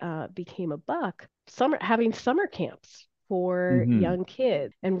he became a Buck, having summer camps for mm-hmm. young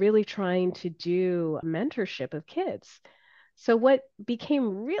kids and really trying to do mentorship of kids. So what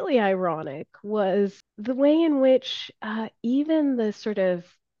became really ironic was the way in which even the sort of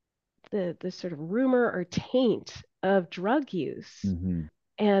rumor or taint of drug use, Mm-hmm.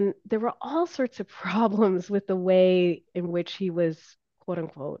 and there were all sorts of problems with the way in which he was, quote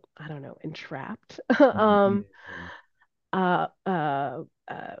unquote, I don't know, entrapped Mm-hmm. uh, uh,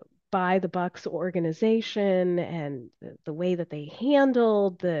 uh, by the Bucks organization and the way that they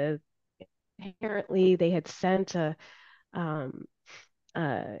handled apparently they had sent um,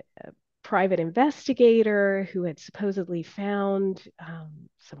 a private investigator who had supposedly found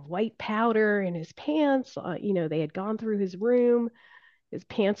some white powder in his pants. They had gone through his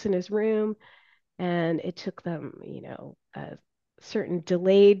pants in his room, and it took them, a certain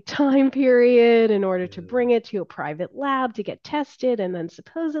delayed time period in order to Yeah. bring it to a private lab to get tested. And then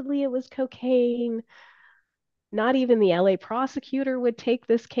supposedly it was cocaine. Not even the LA prosecutor would take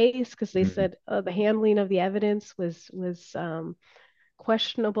this case because they Mm, said the handling of the evidence was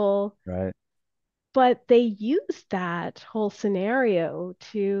questionable. right. But they used that whole scenario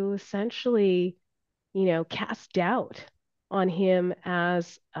to essentially, cast doubt on him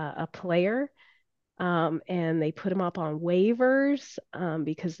as a player. And they put him up on waivers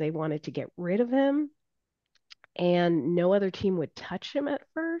because they wanted to get rid of him. And no other team would touch him at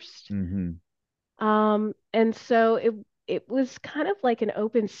first. Mm-hmm. And so it was kind of like an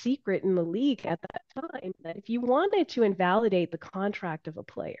open secret in the league at that time that if you wanted to invalidate the contract of a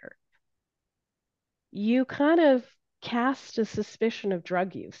player, you kind of cast a suspicion of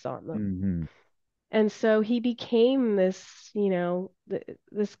drug use on them. Mm-hmm. And so he became this,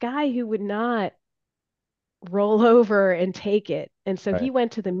 this guy who would not roll over and take it. And so he Right.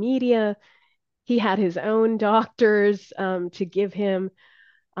 went to the media. He had his own doctors to give him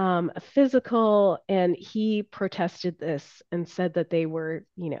a physical, and he protested this and said that they were,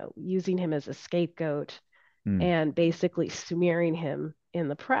 using him as a scapegoat Mm. and basically smearing him in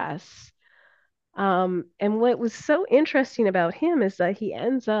the press. And what was so interesting about him is that he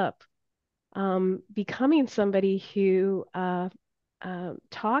ends up becoming somebody who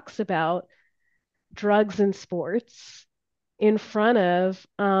talks about drugs and sports in front of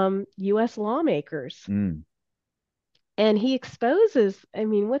US lawmakers. Mm. And he exposes, I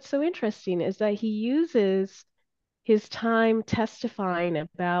mean, what's so interesting is that he uses his time testifying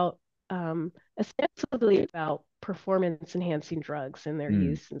about ostensibly about performance enhancing drugs and their Mm.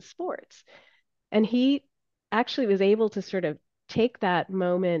 use in sports. And he actually was able to sort of take that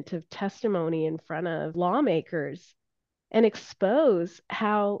moment of testimony in front of lawmakers and expose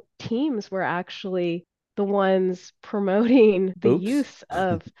how teams were actually the ones promoting the Oops. use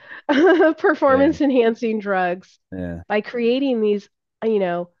of Yeah. performance enhancing drugs Yeah. by creating these, you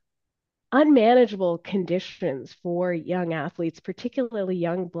know, unmanageable conditions for young athletes, particularly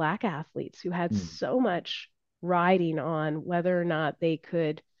young Black athletes who had Mm. so much riding on whether or not they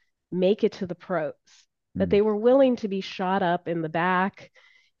could make it to the pros, that Mm. they were willing to be shot up in the back,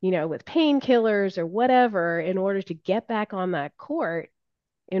 with painkillers or whatever in order to get back on that court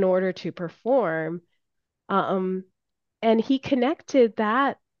in order to perform. Um, and he connected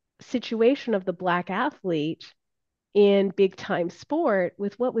that situation of the Black athlete in big time sport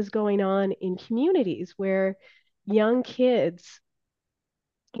with what was going on in communities where young kids,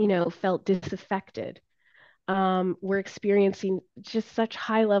 felt disaffected, were experiencing just such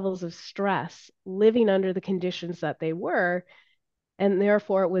high levels of stress, living under the conditions that they were. And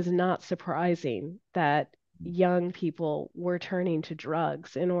therefore, it was not surprising that young people were turning to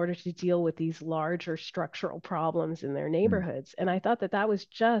drugs in order to deal with these larger structural problems in their Mm. neighborhoods. And I thought that that was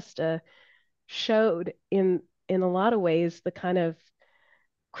just showed in a lot of ways the kind of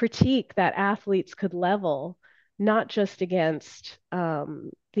critique that athletes could level, not just against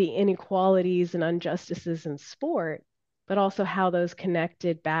the inequalities and injustices in sport, but also how those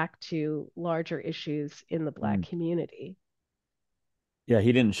connected back to larger issues in the Black Mm. community. Yeah,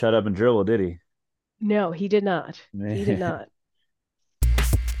 he didn't shut up and dribble, did he? No, he did not. He did not.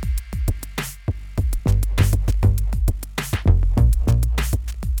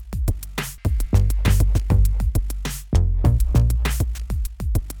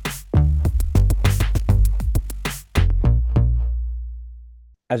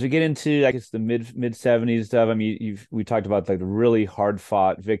 As we get into, I guess, the mid 70s stuff, I mean, we talked about like the really hard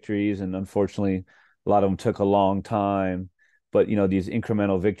fought victories, and unfortunately, a lot of them took a long time. But these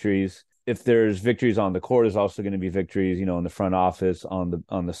incremental victories. If there's victories on the court, there's also going to be victories, in the front office, on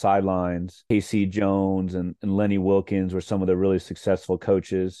the sidelines. Casey Jones and Lenny Wilkins were some of the really successful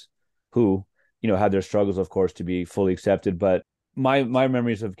coaches who, had their struggles, of course, to be fully accepted. But my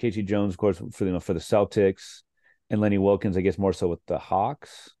memories of Casey Jones, of course, for the Celtics, and Lenny Wilkins, I guess more so with the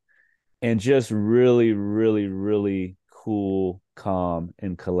Hawks, and just really, really, really cool, calm,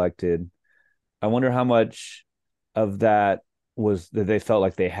 and collected. I wonder how much of that was that they felt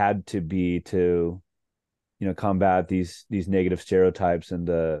like they had to be to, combat these negative stereotypes and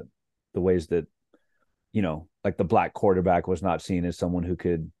the ways that, like the black quarterback was not seen as someone who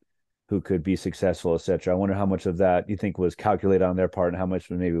could be successful, etc. I wonder how much of that you think was calculated on their part and how much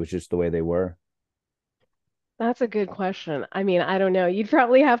maybe was just the way they were. That's a good question. I mean, I don't know. You'd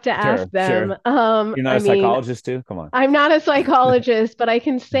probably have to ask Sure, them. sure. You're not I a mean, psychologist too? Come on. I'm not a psychologist, but I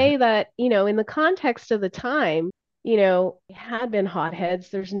can say that, in the context of the time, had been hotheads,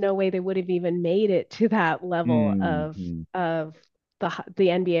 there's no way they would have even made it to that level Mm, of mm, of the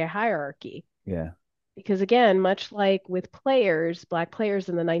NBA hierarchy. yeah. Because again, much like with players, black players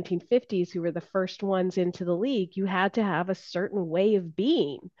in the 1950s who were the first ones into the league, you had to have a certain way of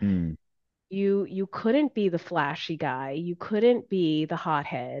being. Mm, You couldn't be the flashy guy. You couldn't be the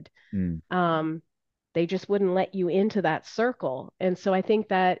hothead. mm, Um, they just wouldn't let you into that circle. And so I think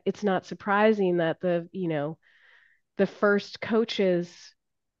that it's not surprising that the first coaches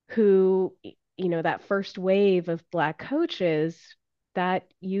who, that first wave of black coaches, that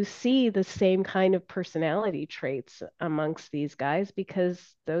you see the same kind of personality traits amongst these guys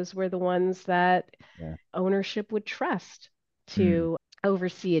because those were the ones that yeah. ownership would trust Mm, to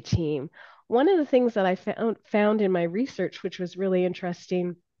oversee a team. One of the things that I found in my research, which was really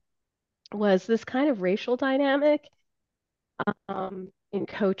interesting, was this kind of racial dynamic in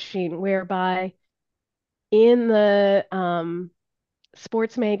coaching, whereby in the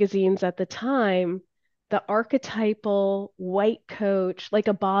sports magazines at the time, the archetypal white coach, like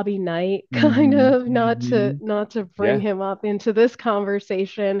a Bobby Knight, kind mm-hmm, of, mm-hmm. not to bring Yeah. him up into this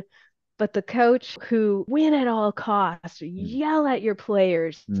conversation, but the coach who win at all costs, Mm, yell at your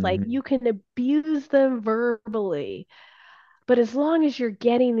players, like mm-hmm, you can abuse them verbally. But as long as you're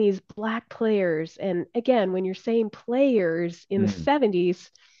getting these black players, and again, when you're saying players in the mm, 70s,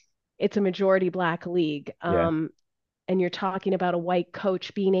 it's a majority black league. yeah. And you're talking about a white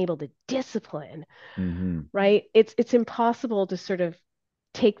coach being able to discipline, Mm-hmm, right? It's impossible to sort of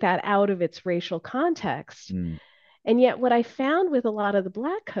take that out of its racial context. mm, And yet, what I found with a lot of the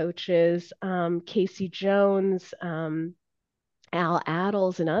black coaches, Casey Jones, Al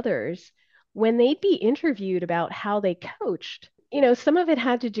Addles, and others, when they'd be interviewed about how they coached, some of it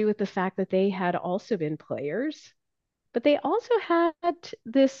had to do with the fact that they had also been players, but they also had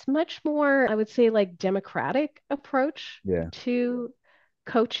this much more, I would say, like democratic approach yeah. to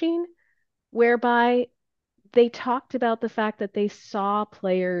coaching, whereby they talked about the fact that they saw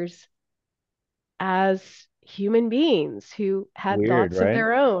players as human beings who had Weird, thoughts of right?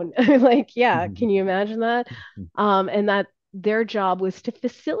 their own. Like, yeah, Mm-hmm, can you imagine that? And that their job was to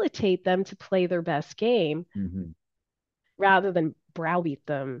facilitate them to play their best game mm-hmm. rather than browbeat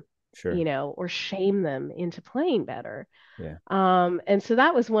them, Sure. or shame them into playing better. Yeah. And so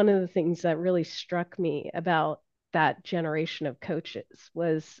that was one of the things that really struck me about that generation of coaches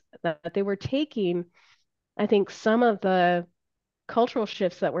was that they were taking, I think, some of the cultural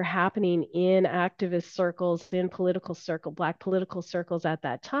shifts that were happening in activist circles, in black political circles at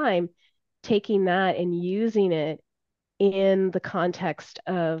that time, taking that and using it in the context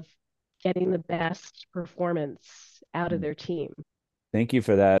of getting the best performance out of Mm. their team. Thank you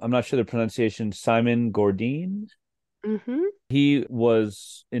for that. I'm not sure the pronunciation. Simon Gordine. Hmm. He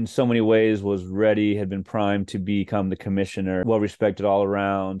was in so many ways was ready, had been primed to become the commissioner, well respected all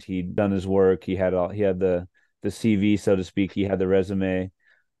around. He'd done his work. He had the CV, so to speak. He had the resume.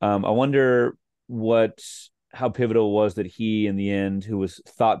 I wonder what how pivotal it was that he, in the end, who was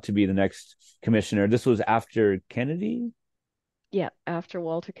thought to be the next commissioner. This was after Kennedy. Yeah, after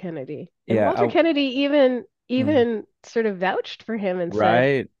Walter Kennedy. And Yeah. Walter Kennedy even Mm, even sort of vouched for him and said,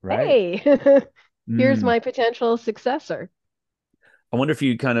 right. Right. "Hey, here's Mm. my potential successor." I wonder if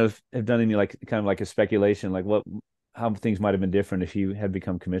you kind of have done any like kind of like a speculation, like what how things might have been different if you had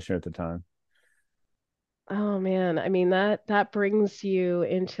become commissioner at the time. Oh man, I mean that brings you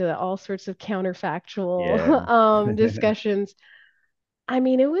into all sorts of Yeah. counterfactual discussions. I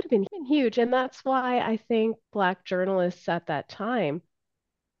mean, it would have been huge, and that's why I think Black journalists at that time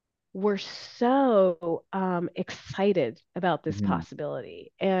were so excited about this Mhm.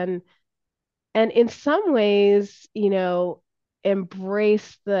 possibility, and in some ways,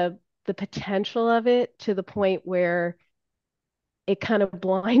 embrace the potential of it to the point where it kind of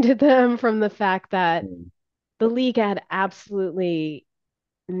blinded them from the fact that Mm. the league had absolutely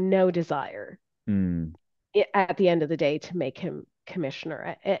no desire Mm. at the end of the day to make him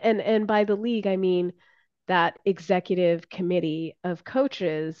commissioner. And by the league, I mean that executive committee of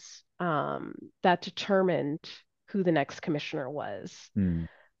coaches that determined who the next commissioner was. Mm.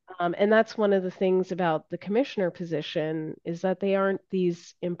 And that's one of the things about the commissioner position is that they aren't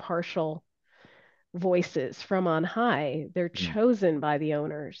these impartial voices from on high. They're Mm. chosen by the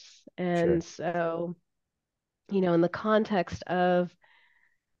owners. Sure. And so, in the context of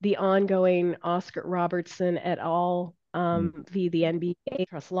the ongoing Oscar Robertson et al. Mm. V. the NBA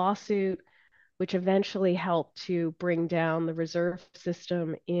trust lawsuit, which eventually helped to bring down the reserve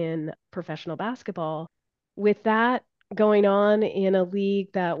system in professional basketball. with that going on in a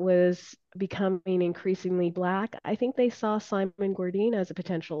league that was becoming increasingly black, I think they saw Simon Gordine as a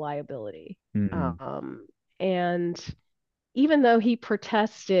potential liability. Mm, Um, and even though he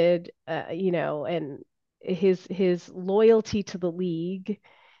protested, and his loyalty to the league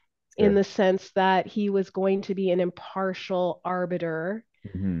in sure. the sense that he was going to be an impartial arbiter,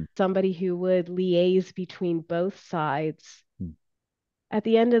 Hmm. somebody who would liaise between both sides. At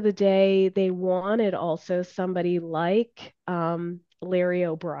the end of the day, they wanted also somebody like Larry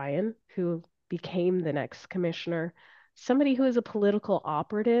O'Brien, who became the next commissioner, somebody who is a political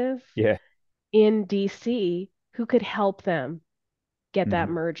operative Yeah. in DC who could help them get that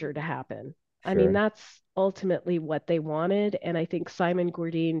Hmm. merger to happen. I mean, Sure. that's ultimately what they wanted. And I think Simon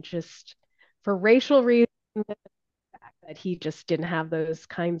Gordine, just for racial reasons, that he just didn't have those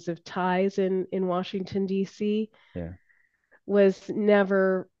kinds of ties in Washington, D.C., Yeah. was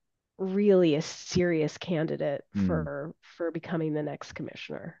never really a serious candidate Mm. for becoming the next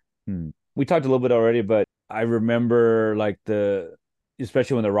commissioner. We talked a little bit already, but I remember like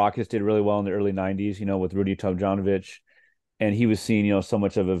especially when the Rockets did really well in the early 90s, with Rudy Tomjanovich, and he was seen, so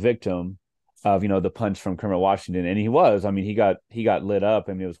much of a victim of, the punch from Kermit Washington. And he was, I mean, he got lit up.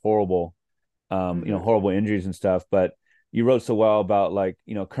 I mean, it was horrible, Hmm. horrible injuries and stuff. But you wrote so well about like,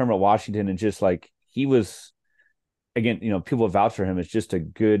 Kermit Washington, and just like he was, again, people vouch for him as just a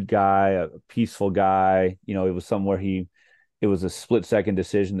good guy, a peaceful guy. It was somewhere it was a split second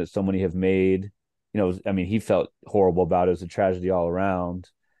decision that so many have made. I mean, he felt horrible about it. It was a tragedy all around.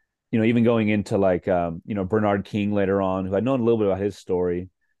 Even going into like, Bernard King later on, who I'd known a little bit about his story,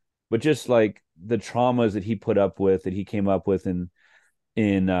 but just like the traumas that he put up with, that he came up with in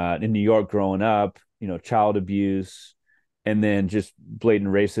New York growing up, child abuse, and then just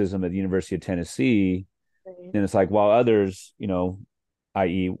blatant racism at the University of Tennessee. Right. And it's like, while others,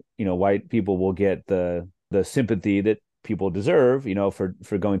 i.e., white people will get the sympathy that people deserve,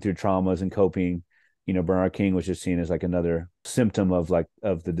 for going through traumas and coping. Bernard King was just seen as like another symptom of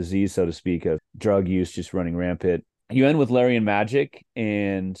the disease, so to speak, of drug use just running rampant. You end with Larry and Magic,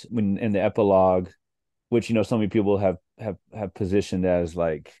 and when in the epilogue, which so many people have positioned as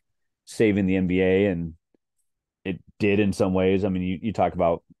like saving the NBA, and it did in some ways. I mean, you talk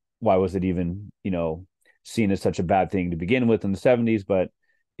about why was it even, seen as such a bad thing to begin with in the 70s, but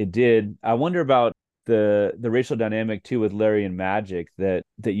it did. I wonder about the racial dynamic too with Larry and Magic, that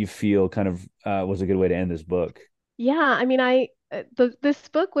you feel kind of was a good way to end this book. Yeah, I mean, this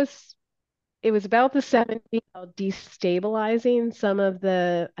book was it was about the 70s, about destabilizing some of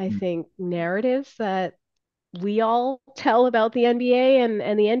the, I Mm. think, narratives that we all tell about the NBA,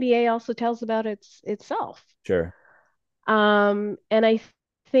 and the NBA also tells about itself. Sure. And I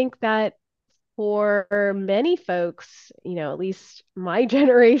think that for many folks, at least my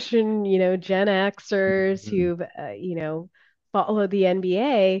generation, Gen Xers Mhm. who've, followed the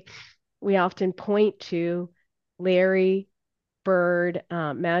NBA, we often point to Larry Bird,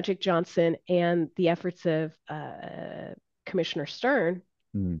 Magic Johnson, and the efforts of Commissioner Stern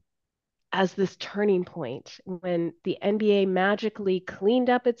Mm. as this turning point when the NBA magically cleaned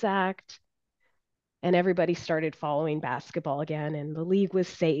up its act and everybody started following basketball again, and the league was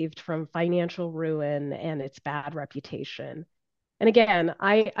saved from financial ruin and its bad reputation. And again,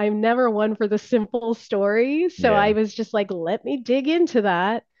 I'm never one for the simple stories, so I Yeah. was just like, let me dig into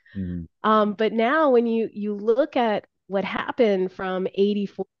that. Mm-hmm. But now when you look at what happened from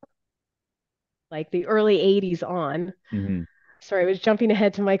 84, like the early 80s on, Mm-hmm. sorry, I was jumping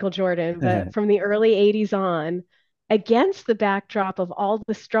ahead to Michael Jordan, but from the early 80s on, against the backdrop of all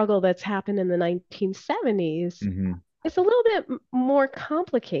the struggle that's happened in the 1970s, Mm-hmm. it's a little bit more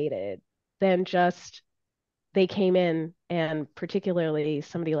complicated than just they came in, and particularly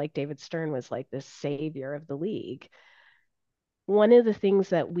somebody like David Stern was like this savior of the league. One of the things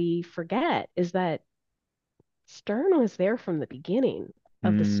that we forget is that Stern was there from the beginning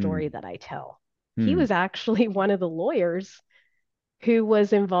of the story Mm-hmm. that I tell. He was actually one of the lawyers who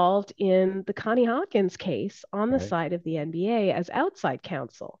was involved in the Connie Hawkins case on the Right. side of the NBA as outside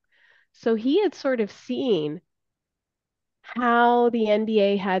counsel. So he had sort of seen how the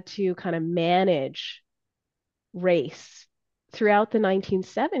NBA had to kind of manage race throughout the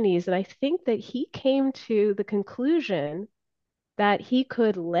 1970s. And I think that he came to the conclusion that he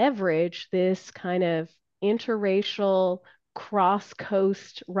could leverage this kind of interracial cross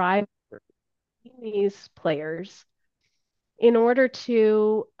coast rivalry between these players in order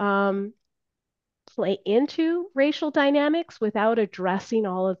to play into racial dynamics without addressing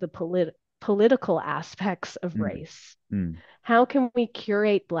all of the political aspects of race. Mm-hmm. How can we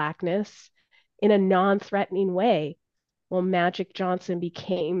curate Blackness in a non threatening way Well, Magic Johnson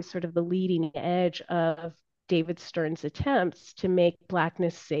became sort of the leading edge of David Stern's attempts to make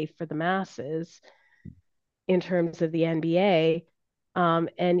blackness safe for the masses in terms of the NBA.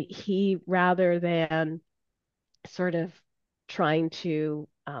 And he, rather than sort of trying to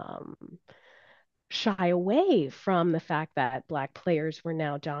shy away from the fact that Black players were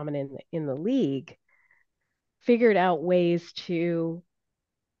now dominant in the league, figured out ways to,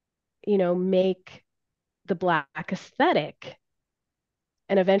 make the Black aesthetic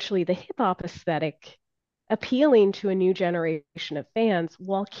and eventually the hip hop aesthetic appealing to a new generation of fans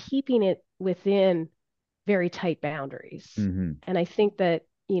while keeping it within very tight boundaries. Mm-hmm. And I think that,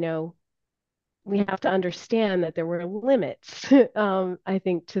 we have to understand that there were limits, I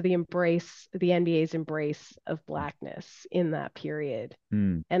think, to the NBA's embrace of blackness in that period.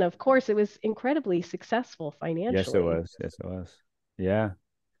 Mm. And of course, it was incredibly successful Yes, it financially. was. Yes, it was. Yeah.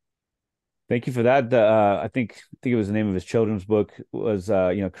 Thank you for that. I think it was the name of his children's book was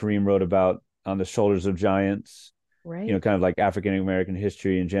Kareem wrote about On the Shoulders of Giants, Right. kind of like African American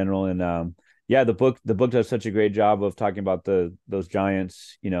history in general. And yeah, the book does such a great job of talking about those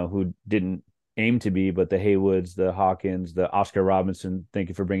giants, who didn't aim to be, but the Haywoods, the Hawkins, the Oscar Robinson. Thank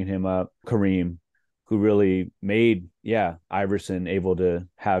you for bringing him up. Kareem, who really made Iverson able to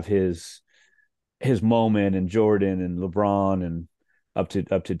have his moment, and Jordan and LeBron and up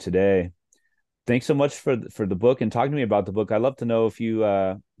to today. Thanks so much for the book and talking to me about the book. I'd love to know if you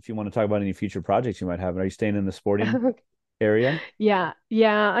want to talk about any future projects you might have. Are you staying in the sporting area? Yeah,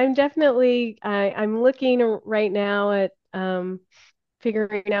 I'm looking right now at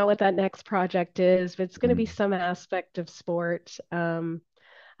figuring out what that next project is, but it's going to be Mm. some aspect of sport.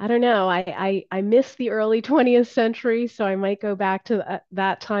 I don't know. I miss the early 20th century, so I might go back to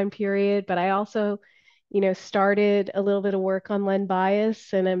that time period. But I also, started a little bit of work on Len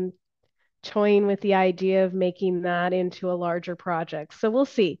Bias, and I'm toying with the idea of making that into a larger project. So we'll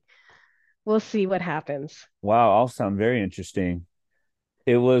see. We'll see what happens. Wow, all sound very interesting.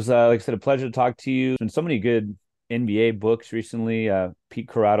 It was, like I said, a pleasure to talk to you. There's been so many good NBA books recently. Pete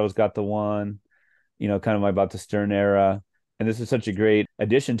Corrado's got the one, kind of about the Stern era. And this is such a great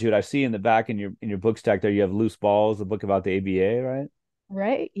addition to it. I see in the back in your book stack there you have Loose Balls, a book about the ABA, right?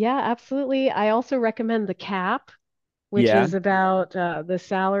 Right? Yeah, absolutely. I also recommend The Cap, which Yeah. is about the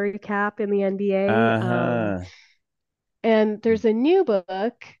salary cap in the NBA. Uh-huh. And there's a new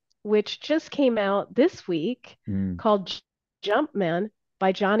book which just came out this week Mm. called Jumpman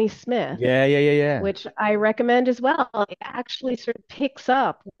by Johnny Smith, Yeah, yeah, yeah, yeah. which I recommend as well. It actually sort of picks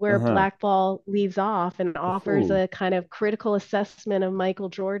up where Uh-huh. Black Ball leaves off and offers Ooh. a kind of critical assessment of Michael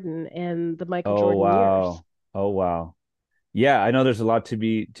Jordan and the Michael Oh Jordan years. wow. Oh wow. Yeah, I know there's a lot to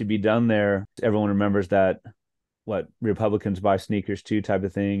be done there. Everyone remembers that what Republicans buy sneakers too type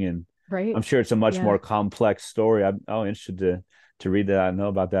of thing, and I'm Right? sure it's a much Yeah. more complex story. I'm interested to read that and know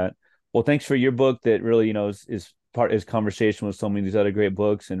about that. Well, thanks for your book that really is conversation with so many of these other great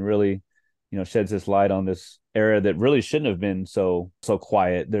books, and really sheds this light on this era that really shouldn't have been so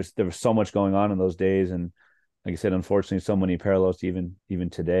quiet. There was so much going on in those days, and like I said, unfortunately, so many parallels to even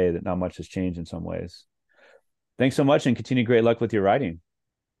today that not much has changed in some ways. Thanks so much, and continue great luck with your writing.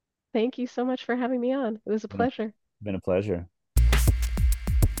 Thank you so much for having me on. It was a Been a, pleasure. been a pleasure.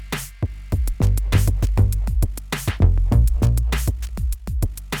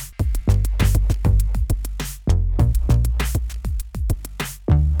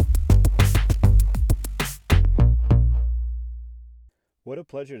 What a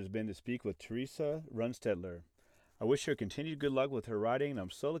pleasure it has been to speak with Theresa Rundstedtler. I wish her continued good luck with her writing, and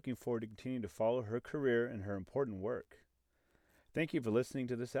I'm so looking forward to continuing to follow her career and her important work. Thank you for listening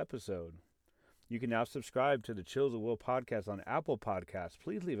to this episode. You can now subscribe to the Chills at Will podcast on Apple Podcasts.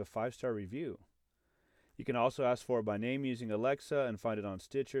 Please leave a 5-star review. You can also ask for it by name using Alexa and find it on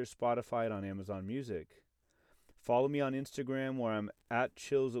Stitcher, Spotify, and on Amazon Music. Follow me on Instagram where I'm at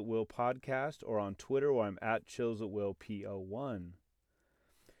Chills at Will Podcast, or on Twitter where I'm at Chills at Will PO1.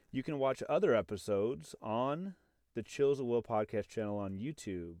 You can watch other episodes on the Chills at Will podcast channel on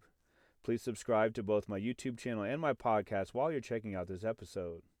YouTube. Please subscribe to both my YouTube channel and my podcast while you're checking out this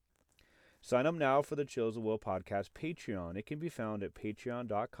episode. Sign up now for the Chills at Will podcast Patreon. It can be found at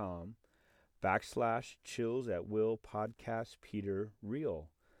patreon.com/Chills at Will podcast Peter Real.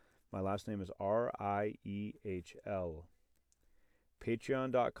 My last name is Riehl.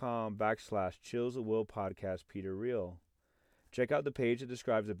 Patreon.com/Chills at Will podcast Peter Real. Check out the page that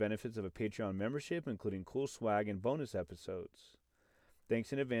describes the benefits of a Patreon membership, including cool swag and bonus episodes.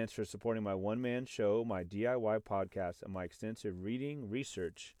 Thanks in advance for supporting my one-man show, my DIY podcast, and my extensive reading,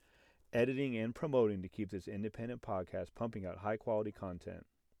 research, editing, and promoting to keep this independent podcast pumping out high-quality content.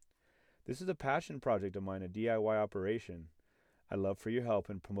 This is a passion project of mine, a DIY operation. I'd love for your help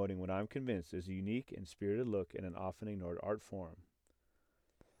in promoting what I'm convinced is a unique and spirited look in an often ignored art form.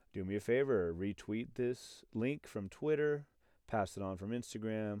 Do me a favor, retweet this link from Twitter, pass it on from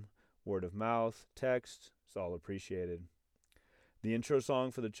Instagram, word of mouth, text. It's all appreciated. The intro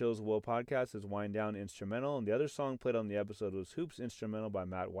song for the Chills of Will podcast is Wind Down Instrumental, and the other song played on the episode was Hoops Instrumental by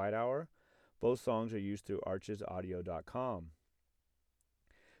Matt Whitehour. Both songs are used through archesaudio.com.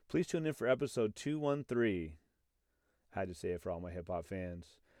 Please tune in for episode 213. I had to say it for all my hip-hop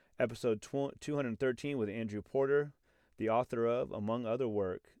fans. Episode 213 with Andrew Porter, the author of, among other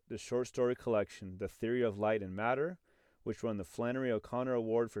work, the short story collection The Theory of Light and Matter, which won the Flannery O'Connor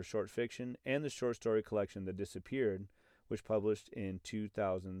Award for Short Fiction, and the short story collection The Disappeared, which published in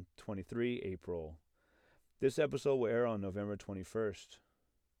 2023 April. This episode will air on November 21st.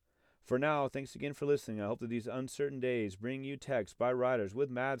 For now, thanks again for listening. I hope that these uncertain days bring you texts by writers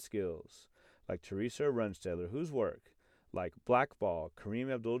with mad skills, like Theresa Rundstedtler, whose work, like Blackball,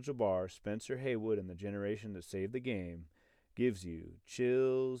 Kareem Abdul-Jabbar, Spencer Haywood, and the generation that saved the game, gives you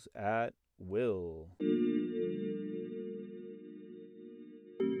chills at will.